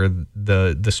if not for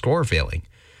the score failing.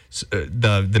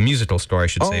 The musical score, I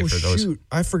should say, for those. Shoot,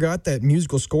 I forgot that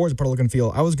musical score is a part of look and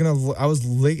feel. I was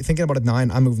thinking about a 9.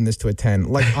 I'm moving this to a 10.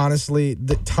 Like, honestly,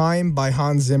 the Time by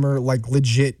Hans Zimmer, like,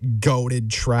 legit goated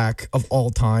track of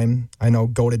all time. I know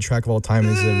goated track of all time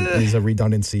is a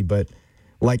redundancy, but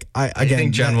like I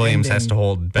think John Williams has to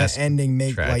hold best ending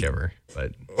track ever.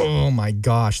 But oh my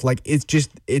gosh, like it's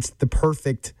the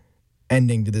perfect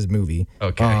ending to this movie.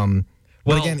 Okay.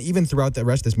 But again, even throughout the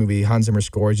rest of this movie, Hans Zimmer's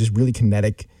score is just really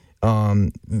kinetic.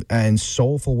 And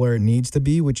soulful where it needs to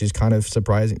be, which is kind of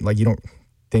surprising. Like, you don't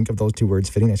think of those two words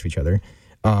fitting next to each other.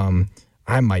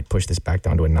 I might push this back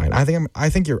down to a 9. I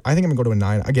think I'm gonna go to a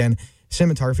 9. Again,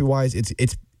 cinematography wise,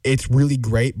 it's really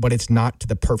great, but it's not to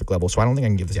the perfect level. So I don't think I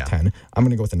can give this a 10. I'm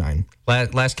gonna go with a 9.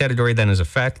 Last category then is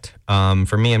effect.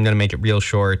 For me, I'm gonna make it real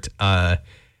short.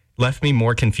 Left me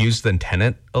more confused than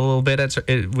Tenet a little bit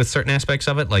with certain aspects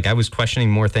of it. Like, I was questioning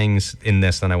more things in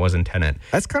this than I was in Tenet.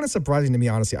 That's kind of surprising to me,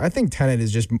 honestly. I think Tenet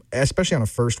is just, especially on a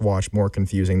first watch, more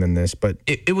confusing than this. But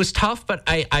it was tough, but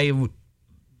I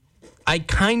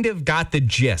kind of got the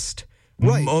gist.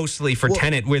 Right. Mostly for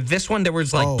Tenet. With this one, there was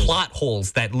plot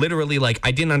holes that literally I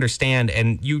didn't understand,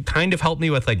 and you kind of helped me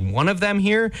with one of them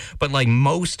here, but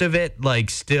most of it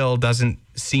still doesn't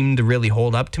seem to really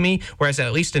hold up to me. Whereas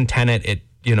at least in Tenet, it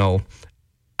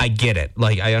I get it.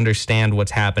 I understand what's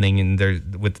happening in there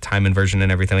with the time inversion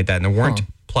and everything like that. And there weren't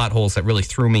plot holes that really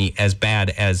threw me as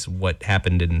bad as what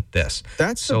happened in this.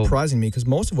 That's surprising me, because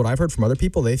most of what I've heard from other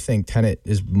people, they think Tenet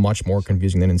is much more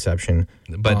confusing than Inception.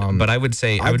 But I would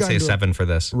say a 7 for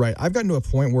this. Right. I've gotten to a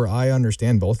point where I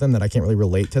understand both of them, that I can't really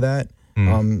relate to that.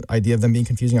 Idea of them being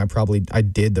confusing. I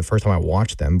did the first time I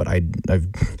watched them, but I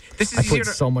put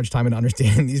so much time into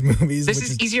understanding these movies. This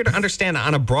is easier to understand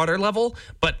on a broader level,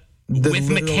 but with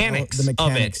mechanics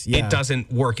of it, it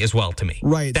doesn't work as well to me.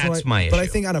 Right. That's my issue. But I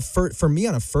think for me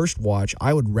on a first watch,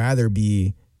 I would rather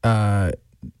be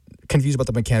confused about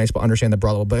the mechanics but understand the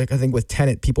broad level. But I think with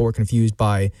Tenet, people were confused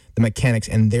by the mechanics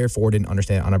and therefore didn't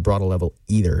understand it on a broader level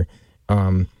either.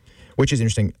 Which is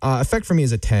interesting. Effect for me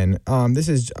is a 10. This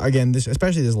is, again,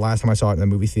 especially this last time I saw it in the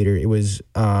movie theater, it was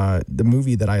the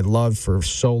movie that I loved for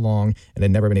so long and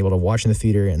had never been able to watch in the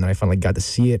theater, and then I finally got to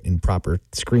see it in proper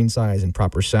screen size and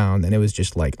proper sound, and it was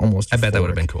just almost euphoric. I bet that would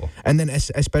have been cool. And then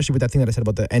especially with that thing that I said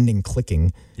about the ending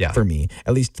clicking for me,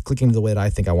 at least clicking the way that I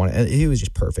think I want it, it was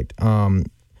just perfect. 10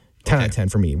 out of 10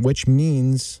 for me, which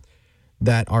means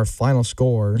that our final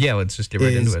score let's just get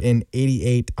right into it. An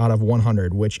 88 out of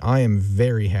 100, which I am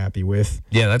very happy with.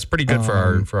 Yeah, that's pretty good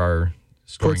for our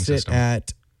scoring puts system. It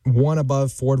at 1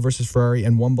 above Ford versus Ferrari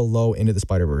and 1 below Into the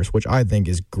Spider-Verse, which I think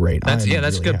is great. That's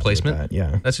a good placement.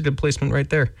 That's a good placement right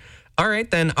there. All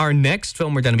right, then our next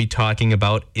film we're going to be talking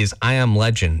about is I Am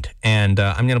Legend, and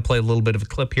I'm going to play a little bit of a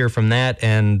clip here from that,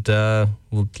 and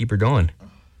we'll keep her going.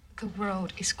 The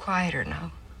world is quieter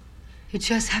now. You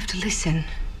just have to listen.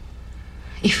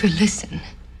 If we listen,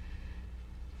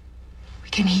 we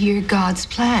can hear God's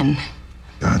plan.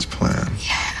 God's plan?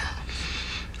 Yeah.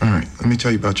 All right, let me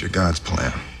tell you about your God's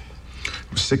plan. There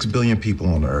were 6 billion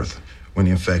people on Earth when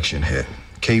the infection hit.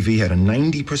 KV had a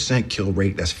 90% kill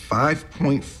rate. That's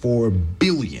 5.4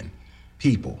 billion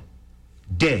people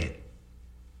dead,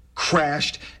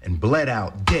 crashed and bled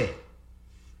out dead.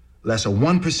 Less than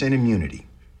 1% immunity.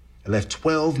 It left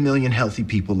 12 million healthy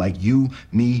people like you,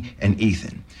 me, and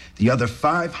Ethan. The other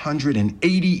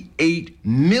 588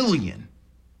 million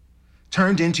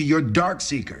turned into your dark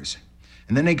seekers.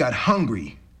 And then they got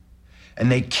hungry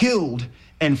and they killed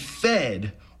and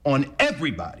fed on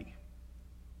everybody.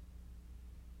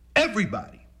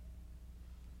 Everybody.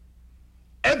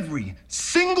 Every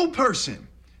single person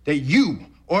that you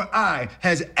or I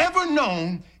has ever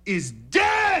known is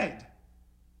dead.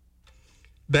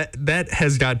 That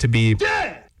has got to be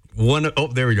dead.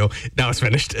 There we go. Now it's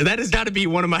finished. That has got to be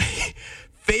one of my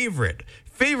favorite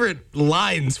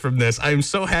lines from this. I'm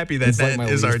so happy that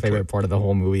is our favorite part of the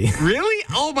whole movie. Really?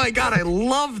 Oh my God, I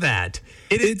love that.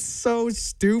 It's so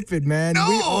stupid, man. No.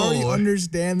 We already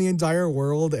understand the entire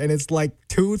world, and it's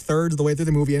 2/3 of the way through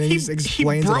the movie, and then he just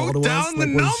explains it all to us. He broke down the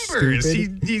numbers.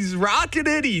 He's rocking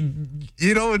it.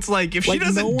 It's if she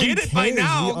doesn't get it by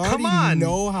now, come on. We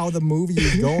know how the movie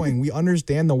is going. We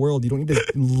understand the world. You don't need to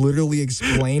literally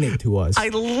explain it to us. I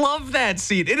love that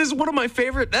scene. It is one of my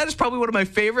favorite. That is probably one of my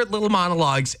favorite little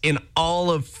monologues in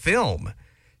all of film.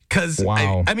 Because,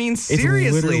 wow. I mean,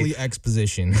 seriously. It's literally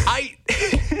exposition.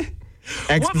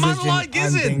 exposition monologue on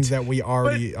isn't? things that we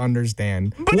already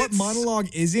understand. but What it's- monologue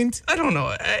isn't? I don't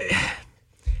know.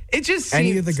 It just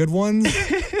Any seems, of the good ones?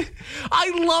 I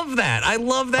love that. I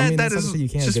love that. I mean, that that's not is to say you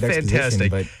can't just have good exposition,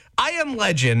 fantastic. but I Am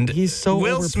Legend. He's so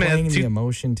Will overplaying Smith. the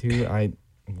emotion too.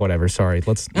 Whatever. Sorry.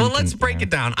 Let's Break it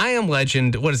down. I Am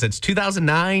Legend. What is it? It's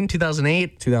 2009,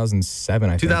 2008, 2007.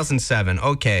 I think 2007.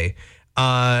 Okay.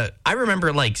 I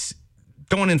remember like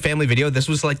going in Family Video. This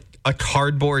was like a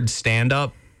cardboard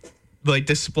stand-up like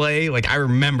display. Like I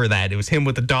remember that it was him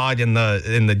with the dog in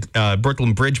the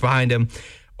Brooklyn Bridge behind him,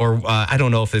 or I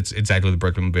don't know if it's exactly the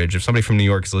Brooklyn Bridge. If somebody from New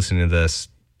York is listening to this,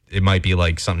 it might be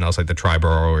like something else, like the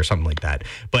Triborough or something like that.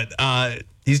 But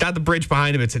he's got the bridge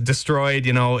behind him. It's destroyed,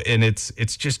 and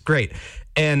it's just great.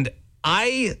 And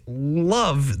I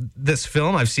love this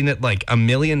film. I've seen it like a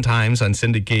million times on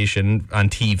syndication on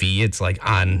TV. It's like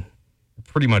on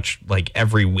pretty much like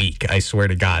every week. I swear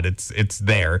to God, it's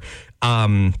there.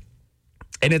 And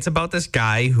it's about this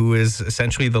guy who is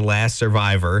essentially the last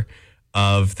survivor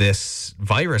of this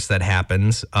virus that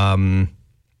happens. And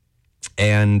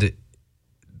pretty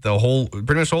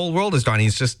much the whole world is gone.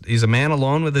 He's a man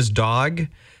alone with his dog.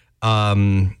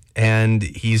 And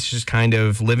he's just kind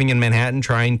of living in Manhattan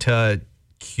trying to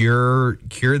cure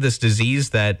this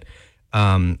disease that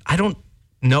I don't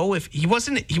know if he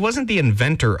wasn't the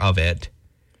inventor of it,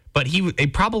 but he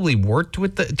probably worked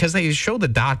with because they show the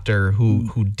doctor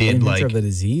who did inventor like of the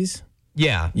disease.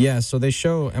 Yeah. So they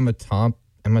show Emma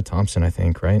Thompson, I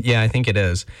think, right? Yeah, I think it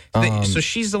is. So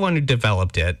she's the one who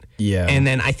developed it. Yeah. And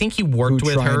then I think he worked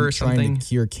with her or something. Trying to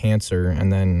cure cancer,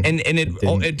 and then and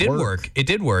it did work. It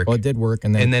did work. Well, it did work,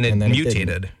 and then it didn't.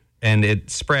 mutated. And it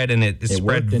spread, and it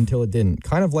spread worked until it didn't.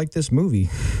 Kind of like this movie.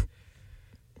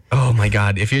 Oh my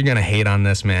God! If you're gonna hate on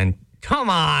this, man, come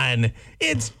on!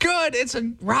 It's good. It's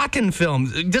a rockin'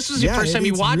 film. This was your first time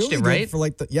you watched really it, right? For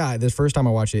like this first time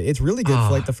I watched it. It's really good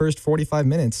for like the first 45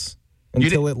 minutes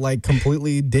until it like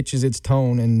completely ditches its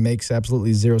tone and makes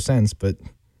absolutely zero sense. But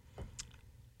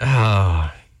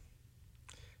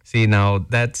see, now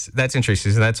that's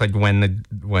interesting. So that's like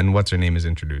when what's her name is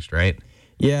introduced, right?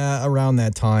 yeah, around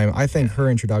that time, I think her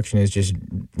introduction is just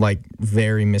like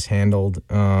very mishandled.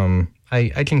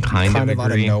 I can kind of agree.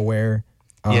 Out of nowhere.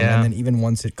 Yeah. And then even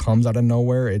once it comes out of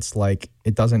nowhere, it's like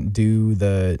it doesn't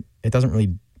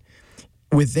really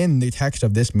within the text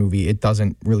of this movie, it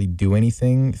doesn't really do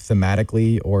anything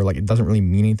thematically, or like it doesn't really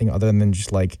mean anything other than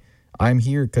just like, I'm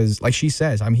here because, like she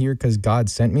says, I'm here because God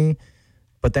sent me.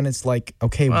 But then it's like,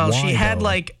 okay, well,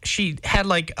 why? she had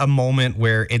like a moment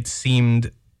where it seemed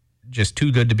just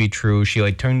too good to be true. She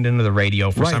like turned into the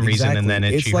radio for some reason, and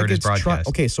then she heard his broadcast.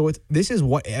 Okay, so this is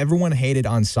what everyone hated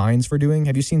on Signs for doing.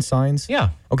 Have you seen Signs? Yeah.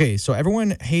 Okay, so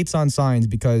everyone hates on Signs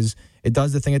because it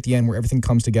does the thing at the end where everything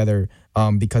comes together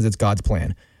because it's God's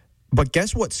plan. But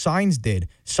guess what Signs did?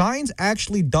 Signs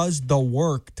actually does the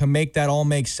work to make that all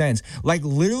make sense. Like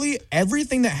literally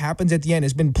everything that happens at the end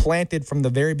has been planted from the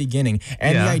very beginning.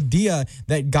 And the idea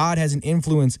that God has an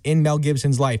influence in Mel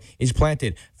Gibson's life is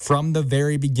planted from the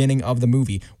very beginning of the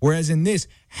movie. Whereas in this,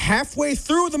 halfway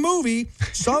through the movie,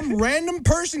 some random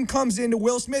person comes into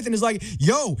Will Smith and is like,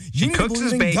 yo, you need to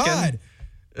believe in God.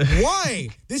 Why?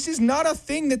 This is not a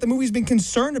thing that the movie's been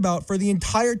concerned about for the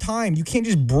entire time. You can't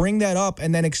just bring that up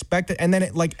and then expect it. And then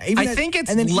it like even I think it's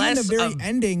and then less even the very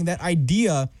ending, that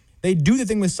idea. They do the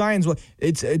thing with Signs. Well,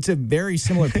 it's a very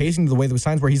similar pacing to the way that with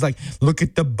Signs, where he's like, look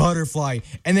at the butterfly,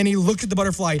 and then he looks at the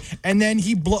butterfly, and then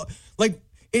he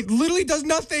it literally does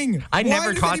nothing. I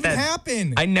never caught that.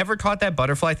 Happen? I never caught that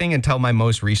butterfly thing until my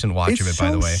most recent watch of it.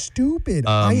 By the way, it's so stupid.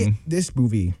 This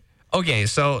movie. Okay,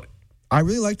 so I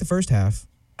really like the first half.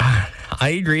 I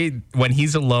agree. When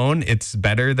he's alone, it's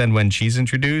better than when she's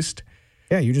introduced.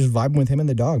 Yeah, you're just vibing with him and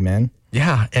the dog, man.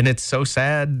 Yeah, and it's so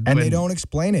sad. And they don't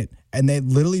explain it. And they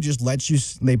literally just let you,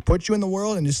 they put you in the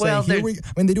world and just say, here we go.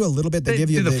 I mean, they do a little bit. They give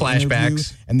you the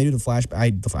flashbacks. And they do the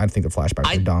flashback. I think the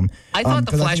flashbacks are dumb. I thought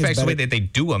the flashbacks, the way that they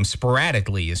do them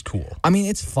sporadically, is cool. I mean,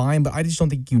 it's fine, but I just don't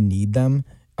think you need them.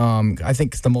 I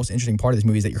think the most interesting part of this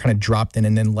movie is that you're kind of dropped in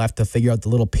and then left to figure out the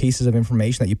little pieces of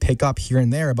information that you pick up here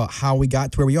and there about how we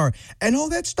got to where we are. And all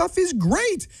that stuff is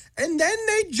great. And then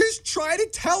they just try to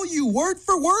tell you word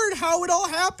for word how it all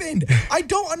happened. I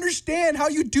don't understand how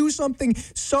you do something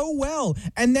so well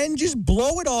and then just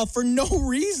blow it off for no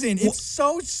reason. It's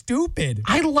so stupid.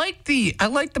 I like the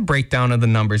breakdown of the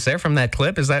numbers there from that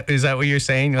clip. Is that what you're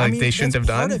saying? Like, I mean, they shouldn't have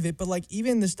done part of it, but like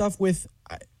even the stuff with.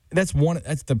 That's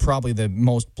probably the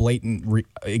most blatant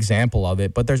example of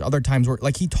it. But there's other times where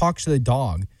like he talks to the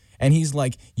dog and he's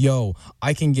like, "Yo,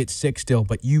 I can get sick still,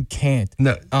 but you can't."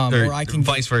 No, or I can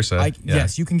vice versa.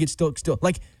 Yes, you can get still.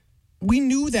 Like We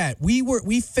knew that.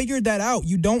 We figured that out.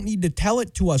 You don't need to tell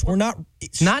it to us. We're not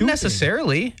stupid. Not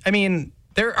necessarily. I mean,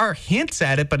 there are hints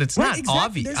at it, but it's not There's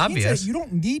obvious. hints at it. You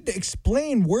don't need to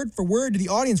explain word for word to the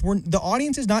audience. The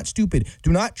audience is not stupid.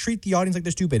 Do not treat the audience like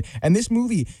they're stupid. And this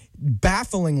movie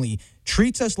bafflingly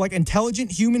treats us like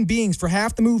intelligent human beings for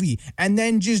half the movie and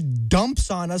then just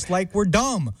dumps on us like we're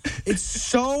dumb. It's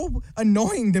so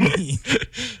annoying to me.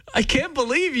 I can't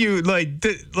believe you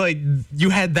you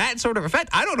had that sort of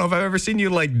effect. I don't know if I've ever seen you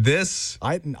like this.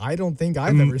 I don't think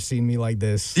I've ever seen me like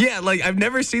this. Yeah, like I've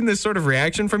never seen this sort of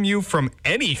reaction from you from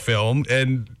any film,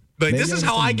 and like this is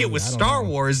how I get with Star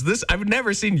Wars. I've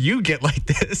never seen you get like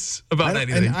this about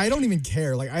anything. And I don't even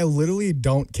care. Like I literally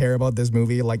don't care about this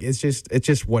movie. Like it's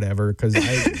just whatever. Because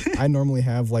I normally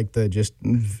have like the just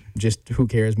who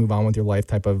cares, move on with your life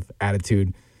type of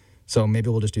attitude. So maybe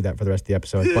we'll just do that for the rest of the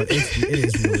episode. But it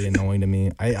is really annoying to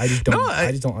me. I just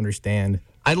don't understand.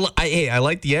 I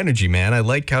like the energy, man. I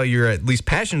like how you're at least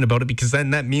passionate about it, because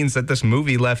then that means that this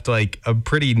movie left like a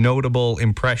pretty notable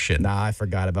impression. Nah, I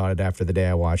forgot about it after the day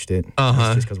I watched it. Uh-huh.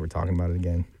 It's just because we're talking about it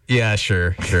again. Yeah,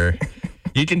 sure.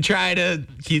 You can try to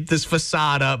keep this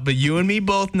facade up, but you and me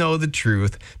both know the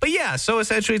truth. But yeah, so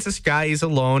essentially it's this guy, he's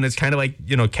alone. It's kind of like,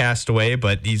 Castaway,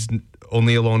 but he's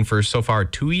only alone for so far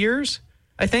 2 years.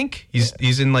 I think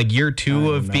he's in like year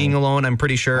 2 of being alone. I'm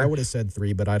pretty sure. I would have said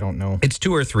 3, but I don't know. It's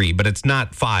 2 or 3, but it's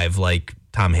not 5 like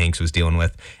Tom Hanks was dealing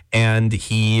with. And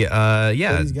he's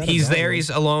there. He's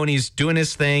alone. He's doing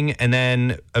his thing, and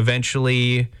then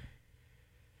eventually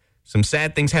some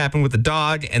sad things happen with the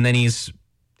dog, and then he's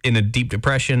in a deep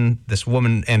depression. This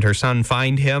woman and her son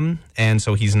find him, and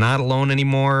so he's not alone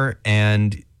anymore.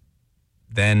 And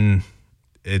then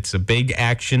it's a big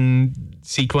action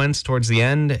sequence towards the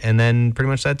end, and then pretty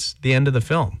much that's the end of the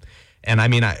film. And I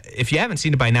mean, if you haven't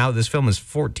seen it by now, this film is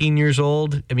 14 years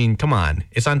old. I mean, come on.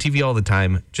 It's on TV all the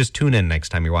time. Just tune in next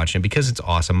time you're watching it, because it's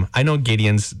awesome. I know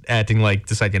Gideon's acting like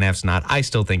the second half's not. I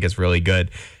still think it's really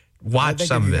good. Watch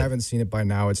some of it. If you haven't seen it by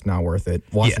now, it's not worth it.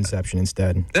 Watch Inception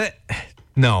instead.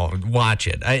 No, watch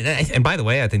it. And by the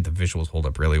way, I think the visuals hold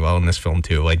up really well in this film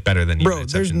too, like better than even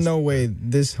Inception. There's no way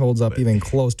this holds up even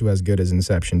close to as good as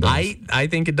Inception does. I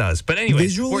think it does. But anyway,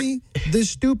 visually, the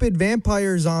stupid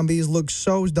vampire zombies look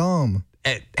so dumb.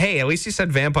 Hey, at least you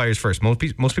said vampires first. Most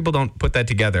people don't put that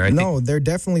together. I think they're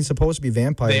definitely supposed to be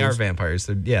vampires. They are vampires.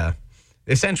 They're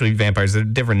essentially vampires. They're a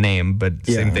different name, but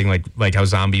same thing. Like how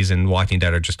zombies in Walking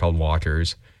Dead are just called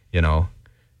walkers.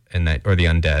 And that, or the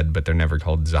undead, but they're never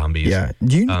called zombies. Yeah.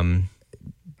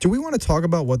 Do we want to talk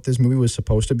about what this movie was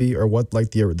supposed to be, or what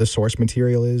like the source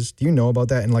material is? Do you know about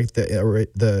that, and like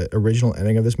the original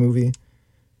ending of this movie? Which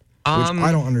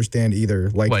I don't understand either.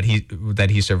 Like that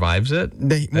he survives it?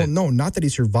 No, not that he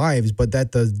survives, but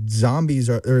that the zombies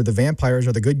or the vampires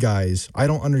are the good guys. I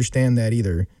don't understand that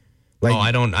either. Like,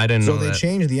 I didn't know that. So they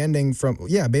changed the ending from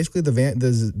basically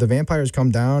the vampires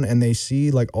come down and they see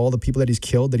like all the people that he's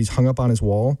killed, that he's hung up on his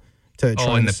wall to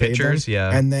try and save pictures,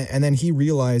 them. And then he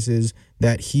realizes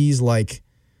that he's like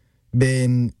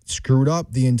been screwed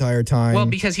up the entire time. Well,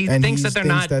 because he thinks that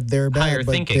they're bad, higher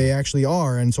but thinking. they actually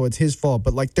are, and so it's his fault.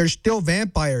 But like, they're still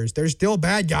vampires. They're still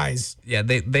bad guys. Yeah,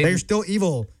 they're still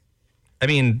evil. I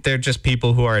mean, they're just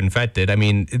people who are infected. I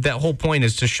mean, that whole point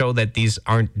is to show that these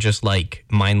aren't just like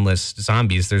mindless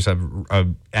zombies. There's a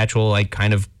actual like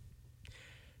kind of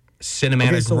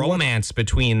cinematic romance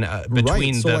between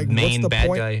the main bad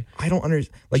guy. I don't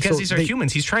understand. Like, because these are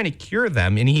humans. He's trying to cure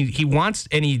them, and he wants,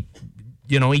 and he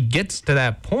gets to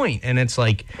that point, and it's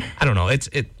like, I don't know.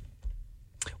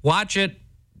 Watch it,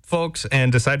 folks,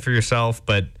 and decide for yourself.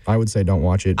 But I would say don't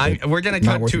watch it. We're gonna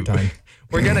cut to time.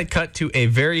 We're going to cut to a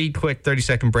very quick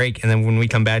 30-second break, and then when we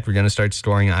come back, we're going to start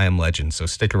scoring I Am Legend, so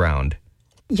stick around.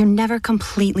 You're never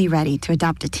completely ready to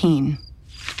adopt a teen.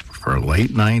 For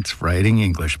late nights writing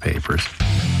English papers.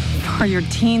 For your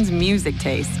teen's music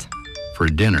taste. For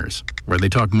dinners, where they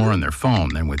talk more on their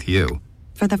phone than with you.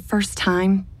 For the first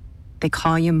time, they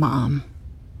call you Mom.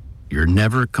 You're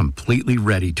never completely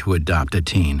ready to adopt a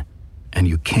teen, and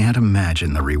you can't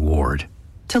imagine the reward.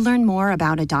 To learn more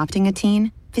about adopting a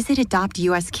teen, visit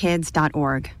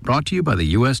adoptuskids.org. Brought to you by the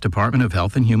U.S. Department of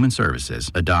Health and Human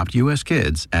Services, Adopt U.S.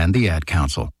 Kids, and the Ad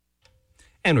Council.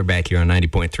 And we're back here on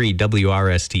 90.3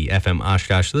 WRST FM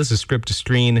Oshkosh. This is Script to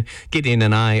Screen. Gideon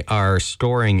and I are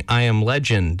scoring I Am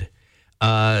Legend.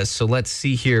 So let's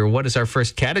see here. What is our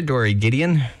first category,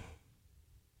 Gideon?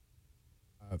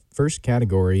 First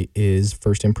category is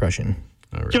first impression.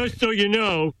 All right. Just so you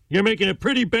know, you're making a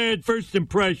pretty bad first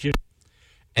impression.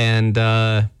 And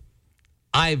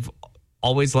I've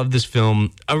always loved this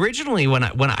film. Originally,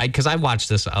 because I watched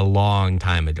this a long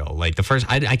time ago. Like the first,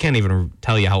 I can't even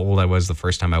tell you how old I was the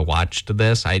first time I watched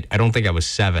this. I don't think I was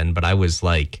 7, but I was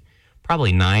like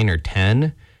probably 9 or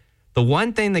 10. The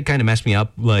one thing that kind of messed me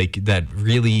up, like that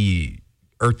really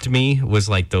irked me, was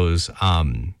like those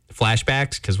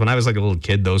flashbacks. Because when I was like a little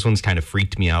kid, those ones kind of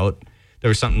freaked me out. There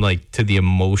was something like to the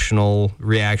emotional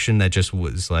reaction that just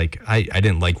was like, I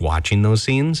didn't like watching those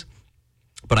scenes.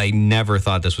 But I never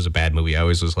thought this was a bad movie. I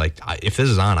always was like, if this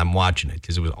is on, I'm watching it,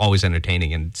 because it was always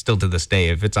entertaining. And still to this day,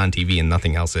 if it's on TV and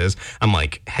nothing else is, I'm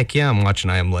like, heck yeah, I'm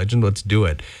watching I Am Legend. Let's do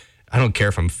it. I don't care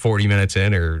if I'm 40 minutes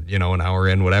in or, an hour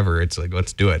in, whatever. It's like,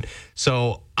 let's do it.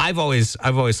 So I've always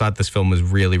thought this film was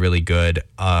really, really good.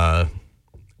 I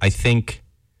think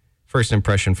first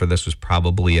impression for this was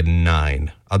probably a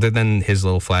 9. Other than his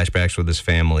little flashbacks with his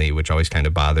family, which always kind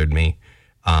of bothered me.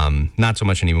 Not so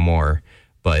much anymore,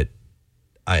 but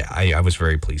I was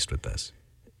very pleased with this.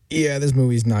 Yeah, this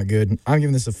movie's not good. I'm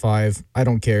giving this a 5. I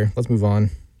don't care. Let's move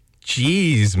on.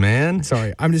 Jeez, man.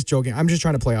 Sorry, I'm just joking. I'm just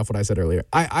trying to play off what I said earlier.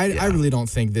 I really don't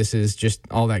think this is just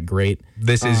all that great.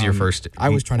 This is your first I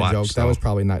was trying watch, to joke. so. That was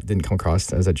probably didn't come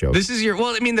across as a joke. This is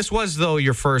this was, though,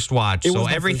 your first watch. It So was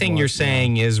my everything first you're watch,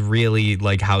 saying is really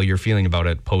like how you're feeling about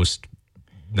it post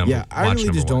number. Yeah, I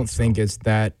really just don't think it's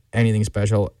that anything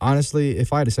special. Honestly,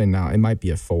 if I had to say now, it might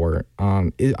be a 4.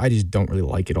 I just don't really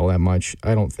like it all that much.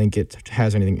 I don't think it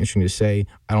has anything interesting to say.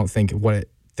 I don't think what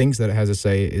it thinks that it has to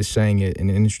say is saying it in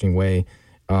an interesting way.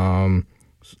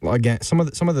 Again, some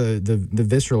of the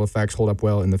visceral effects hold up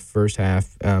well in the first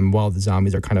half, while the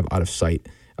zombies are kind of out of sight.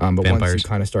 But Vampires. once you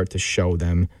kind of start to show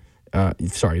them,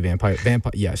 vampire,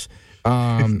 yes.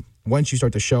 Once you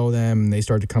start to show them, they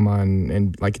start to come on,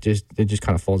 and like it just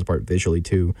kind of falls apart visually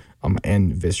too,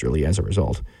 and viscerally as a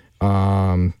result.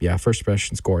 First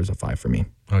impression score is a 5 for me.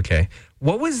 Okay.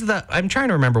 What was I'm trying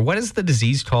to remember, what is the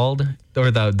disease called?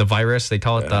 Or the virus? They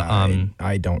call it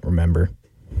I don't remember.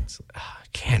 I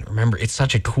can't remember. It's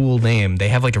such a cool name. They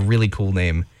have like a really cool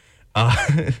name.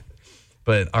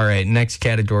 But all right, next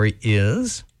category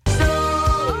is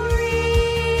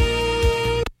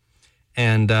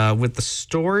And with the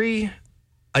story,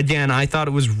 again, I thought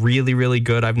it was really, really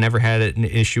good. I've never had an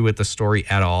issue with the story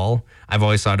at all. I've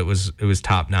always thought it was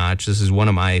top notch. This is one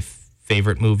of my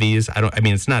favorite movies.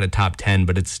 It's not a top 10,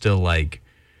 but it's still like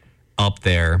up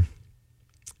there.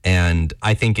 And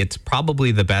I think it's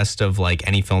probably the best of like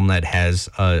any film that has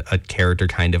a character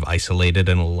kind of isolated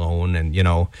and alone. And,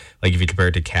 like if you compare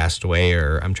it to Castaway,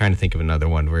 or I'm trying to think of another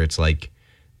one where it's like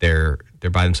they're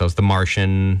by themselves. The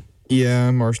Martian.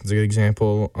 Yeah, Martian's a good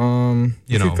example.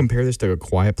 If you compare this to A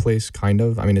Quiet Place, kind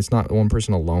of. It's not one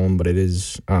person alone, but it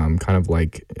is kind of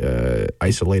like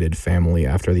isolated family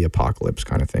after the apocalypse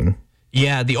kind of thing.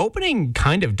 Yeah, the opening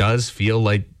kind of does feel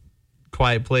like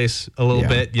Quiet Place a little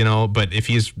bit, but if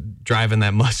he's driving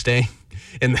that Mustang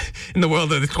in the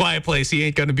world of the Quiet Place, he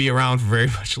ain't going to be around for very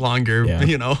much longer,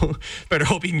 Better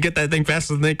hope he can get that thing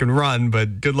faster than they can run,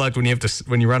 but good luck when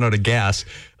you run out of gas.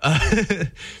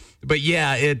 But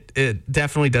yeah, it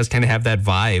definitely does kind of have that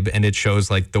vibe, and it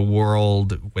shows like the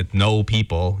world with no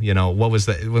people. What was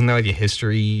that? Wasn't there like a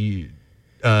History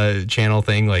Channel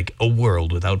thing, like A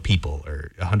World Without People,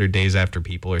 or 100 Days After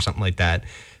People, or something like that?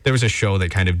 There was a show that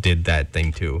kind of did that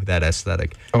thing too, that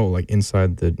aesthetic. Oh, like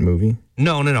inside the movie?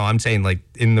 No. I'm saying like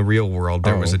in the real world,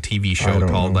 there was a TV show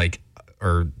called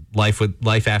or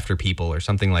Life After People, or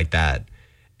something like that.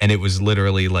 And it was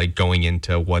literally like going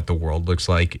into what the world looks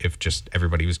like if just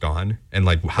everybody was gone, and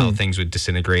like how things would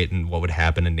disintegrate and what would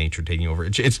happen and nature taking over.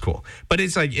 It's cool. But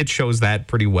it's like, it shows that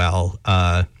pretty well.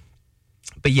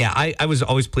 But yeah, I was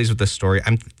always pleased with this story.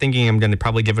 I'm thinking I'm going to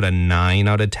probably give it a 9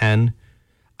 out of 10.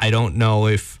 I don't know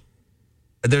if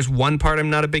there's one part I'm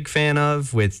not a big fan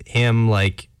of with him,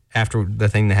 like after the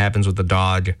thing that happens with the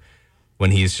dog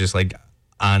when he's just like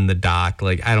on the dock.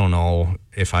 Like, I don't know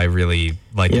if I really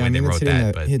like the way they wrote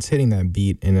that. But it's hitting that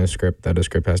beat in a script that a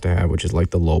script has to have, which is like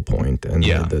the low point and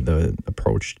the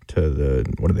approach to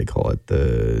the, what do they call it?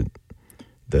 The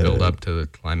build up to the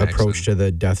climax. Approach to the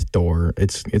death door.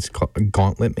 It's called a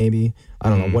gauntlet, maybe. I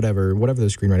don't know. Whatever the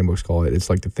screenwriting books call it. It's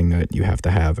like the thing that you have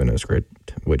to have in a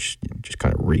script, which just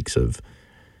kind of reeks of.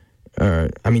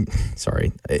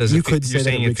 Sorry. You could say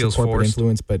that it reeks of corporate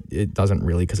influence, but it doesn't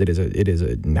really, because it is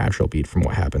a natural beat from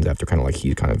what happens after kind of like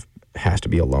he kind of has to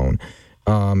be alone,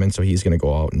 and so he's going to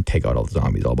go out and take out all the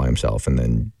zombies all by himself and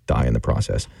then die in the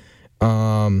process.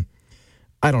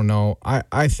 I don't know.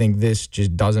 I think this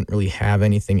just doesn't really have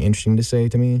anything interesting to say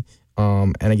to me.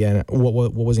 And again,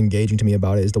 what was engaging to me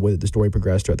about it is the way that the story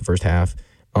progressed throughout the first half,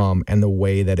 and the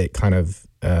way that it kind of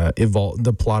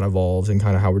the plot evolves and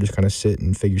kind of how we're just kind of sit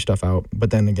and figure stuff out.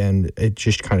 But then again, it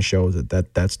just kind of shows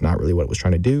that's not really what it was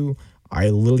trying to do. I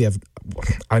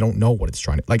don't know what it's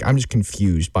trying to, like, I'm just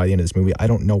confused by the end of this movie. I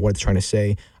don't know what it's trying to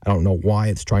say. I don't know why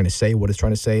it's trying to say what it's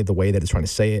trying to say, the way that it's trying to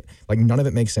say it. Like, none of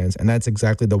it makes sense. And that's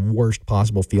exactly the worst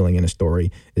possible feeling in a story,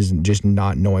 is just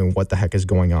not knowing what the heck is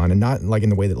going on. And not like in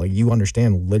the way that, like, you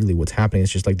understand literally what's happening.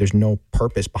 It's just like there's no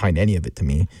purpose behind any of it to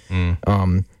me.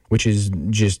 Which is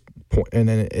just, and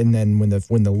then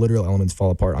when the literal elements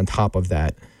fall apart on top of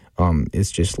that,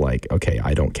 it's just like, okay,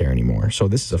 I don't care anymore. So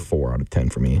this is a 4 out of 10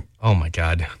 for me. Oh my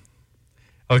God.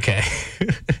 Okay.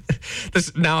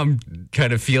 Now I'm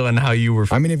kind of feeling how you were.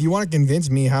 I mean, if you want to convince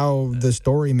me how the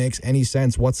story makes any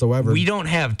sense whatsoever. We don't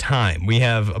have time. We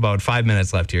have about 5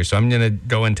 minutes left here. So I'm going to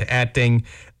go into acting.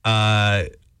 I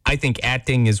think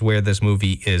acting is where this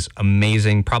movie is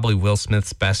amazing. Probably Will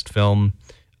Smith's best film.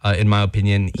 In my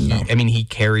opinion, he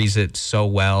carries it so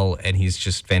well, and he's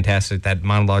just fantastic. That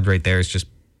monologue right there is just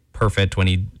perfect when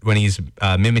he's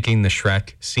mimicking the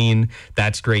Shrek scene.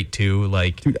 That's great too.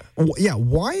 Like, dude, yeah.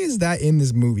 Why is that in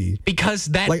this movie? Because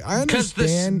that, like, I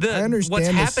understand what's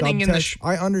happening in the.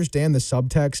 I understand the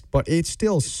subtext, but it's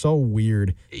still so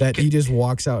weird that he just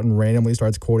walks out and randomly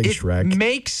starts quoting Shrek.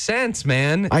 Makes sense,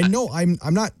 man. I know. I'm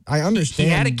not. I understand.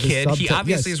 He had a kid. He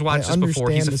obviously has watched this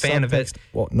before. He's a fan of it.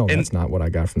 Well, no, that's not what I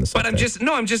got from the subtext. But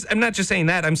I'm not just saying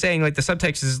that. I'm saying, like, the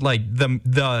subtext is like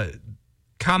the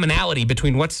commonality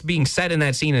between what's being said in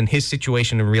that scene and his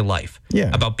situation in real life.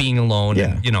 Yeah. About being alone.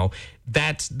 Yeah. And,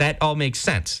 that all makes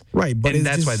sense. Right. But it's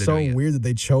that's just so weird that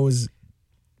they chose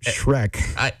Shrek.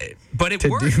 But it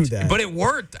worked. Do that. But it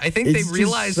worked. I think they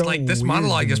realized, so like, this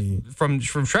monologue is from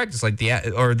Shrek. It's like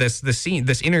this scene,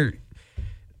 this inner,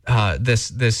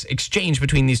 this exchange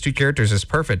between these two characters is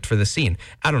perfect for the scene.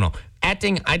 I don't know.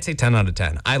 Acting, I'd say 10 out of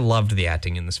 10. I loved the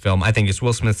acting in this film. I think it's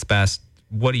Will Smith's best.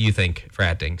 What do you think for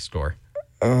acting score?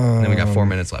 And then we got 4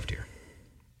 minutes left here.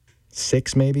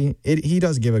 6 maybe. He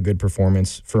does give a good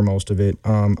performance for most of it.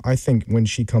 I think when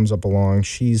she comes up along,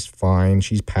 she's fine.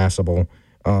 She's passable.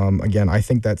 Again, I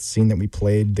think that scene that we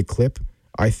played, the clip,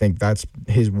 I think that's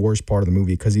his worst part of the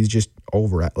movie, because he's just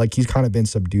over it. Like, he's kind of been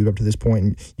subdued up to this point,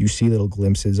 and you see little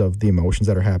glimpses of the emotions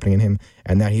that are happening in him,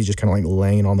 and that he's just kind of like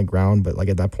laying on the ground. But like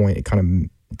at that point, it kind of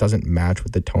doesn't match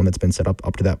with the tone that's been set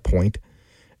up to that point.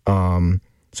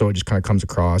 So it just kind of comes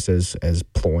across as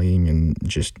ploying and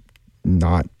just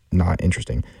not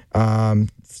interesting. 6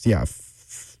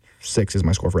 is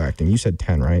my score for acting. You said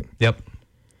 10, right? Yep.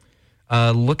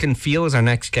 Look and feel is our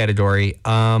next category.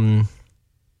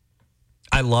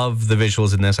 I love the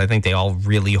visuals in this. I think they all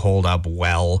really hold up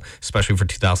well, especially for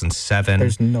 2007.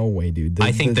 There's no way, dude.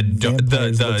 I think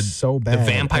the so bad. The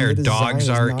vampire dogs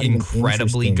are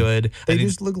incredibly good. They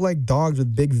just look like dogs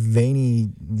with big, veiny,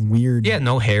 weird. Yeah,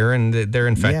 no hair, and they're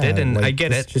infected. Yeah, and like, I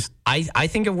get it. I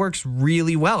think it works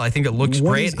really well. I think it looks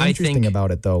great. What is interesting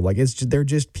about it, though? Like, they're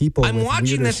just people. I'm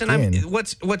watching this, skin. and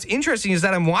what's interesting is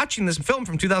that I'm watching this film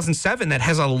from 2007 that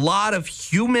has a lot of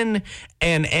human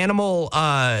and animal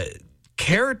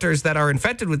characters that are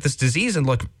infected with this disease and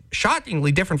look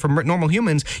shockingly different from normal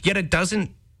humans, yet it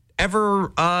doesn't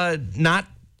ever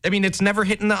it's never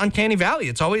hitting the uncanny valley.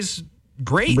 It's always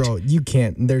great. Bro, you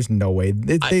can't. There's no way.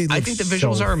 I think the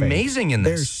visuals are amazing in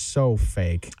this. They're so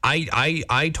fake.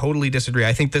 I totally disagree.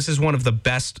 I think this is one of the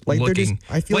best looking.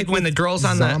 I feel like when the girl's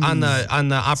on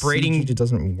the operating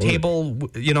table,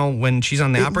 when she's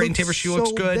on the operating table, she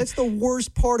looks good. That's the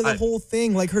worst part of the whole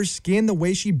thing. Like, her skin, the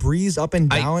way she breathes up and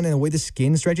down, and the way the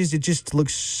skin stretches, it just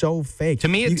looks so fake. To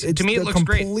me, it looks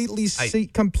great. Completely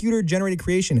computer generated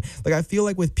creation. Like, I feel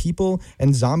like with people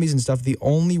and zombies and stuff, the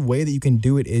only way that you can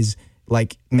do it is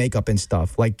like makeup and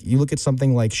stuff. Like, you look at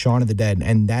something like Shaun of the Dead,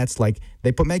 and that's like,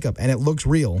 they put makeup and it looks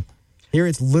real. Here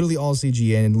it's literally all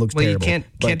CG and it looks terrible. You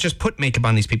can't just put makeup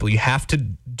on these people. You have to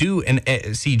do an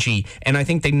CG, and I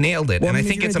think they nailed it. Well, and I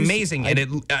think it's amazing. And it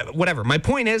whatever. My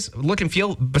point is, look and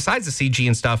feel, besides the CG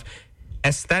and stuff,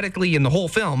 aesthetically in the whole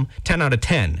film, 10 out of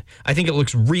 10. I think it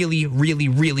looks really, really,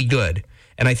 really good.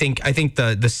 And I think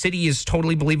the city is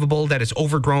totally believable, that it's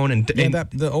overgrown and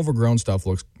the overgrown stuff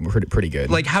looks pretty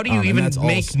good. Like, how do you even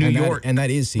make New York? And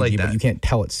that is CG, like but you can't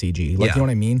tell it's CG. Like, you know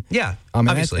what I mean? Yeah,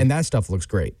 obviously. And that stuff looks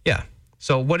great. Yeah.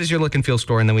 So what is your look and feel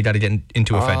score? And then we got to get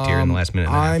into effect here in the last minute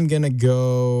and a half. I'm going to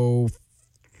go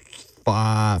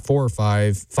 4 or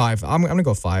 5. 5. I'm going to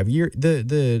go 5.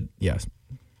 Yes.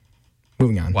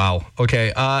 Moving on. Wow.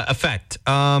 Okay. Effect.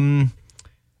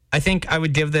 I think I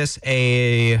would give this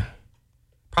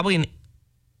probably an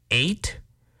 8.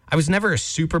 I was never a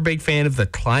super big fan of the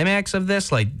climax of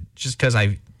this, like, just because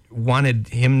I wanted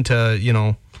him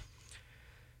to,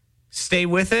 stay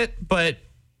with it. But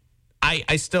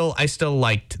I still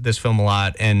liked this film a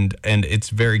lot, and it's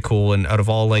very cool. And out of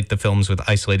all like the films with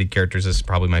isolated characters, this is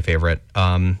probably my favorite.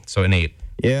 So an 8.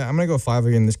 Yeah, I'm gonna go 5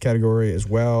 again in this category as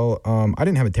well. I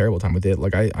didn't have a terrible time with it.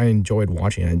 Like I enjoyed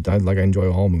watching it. I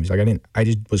enjoy all movies. Like I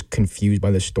just was confused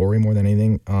by the story more than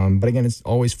anything. But again, it's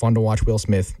always fun to watch Will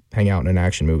Smith hang out in an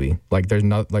action movie. Like there's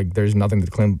nothing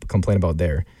to complain about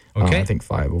there. Okay. I think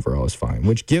 5 overall is fine,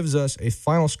 which gives us a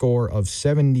final score of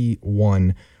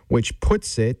 71, which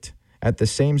puts it at the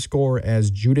same score as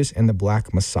Judas and the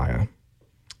Black Messiah.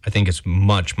 I think it's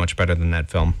much, much better than that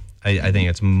film. I think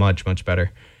it's much, much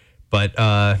better. But,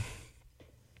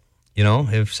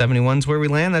 if 71's where we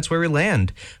land, that's where we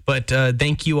land. But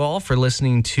thank you all for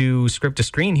listening to Script to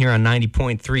Screen here on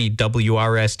 90.3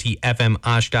 WRST FM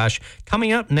Oshkosh.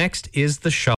 Coming up next is the show.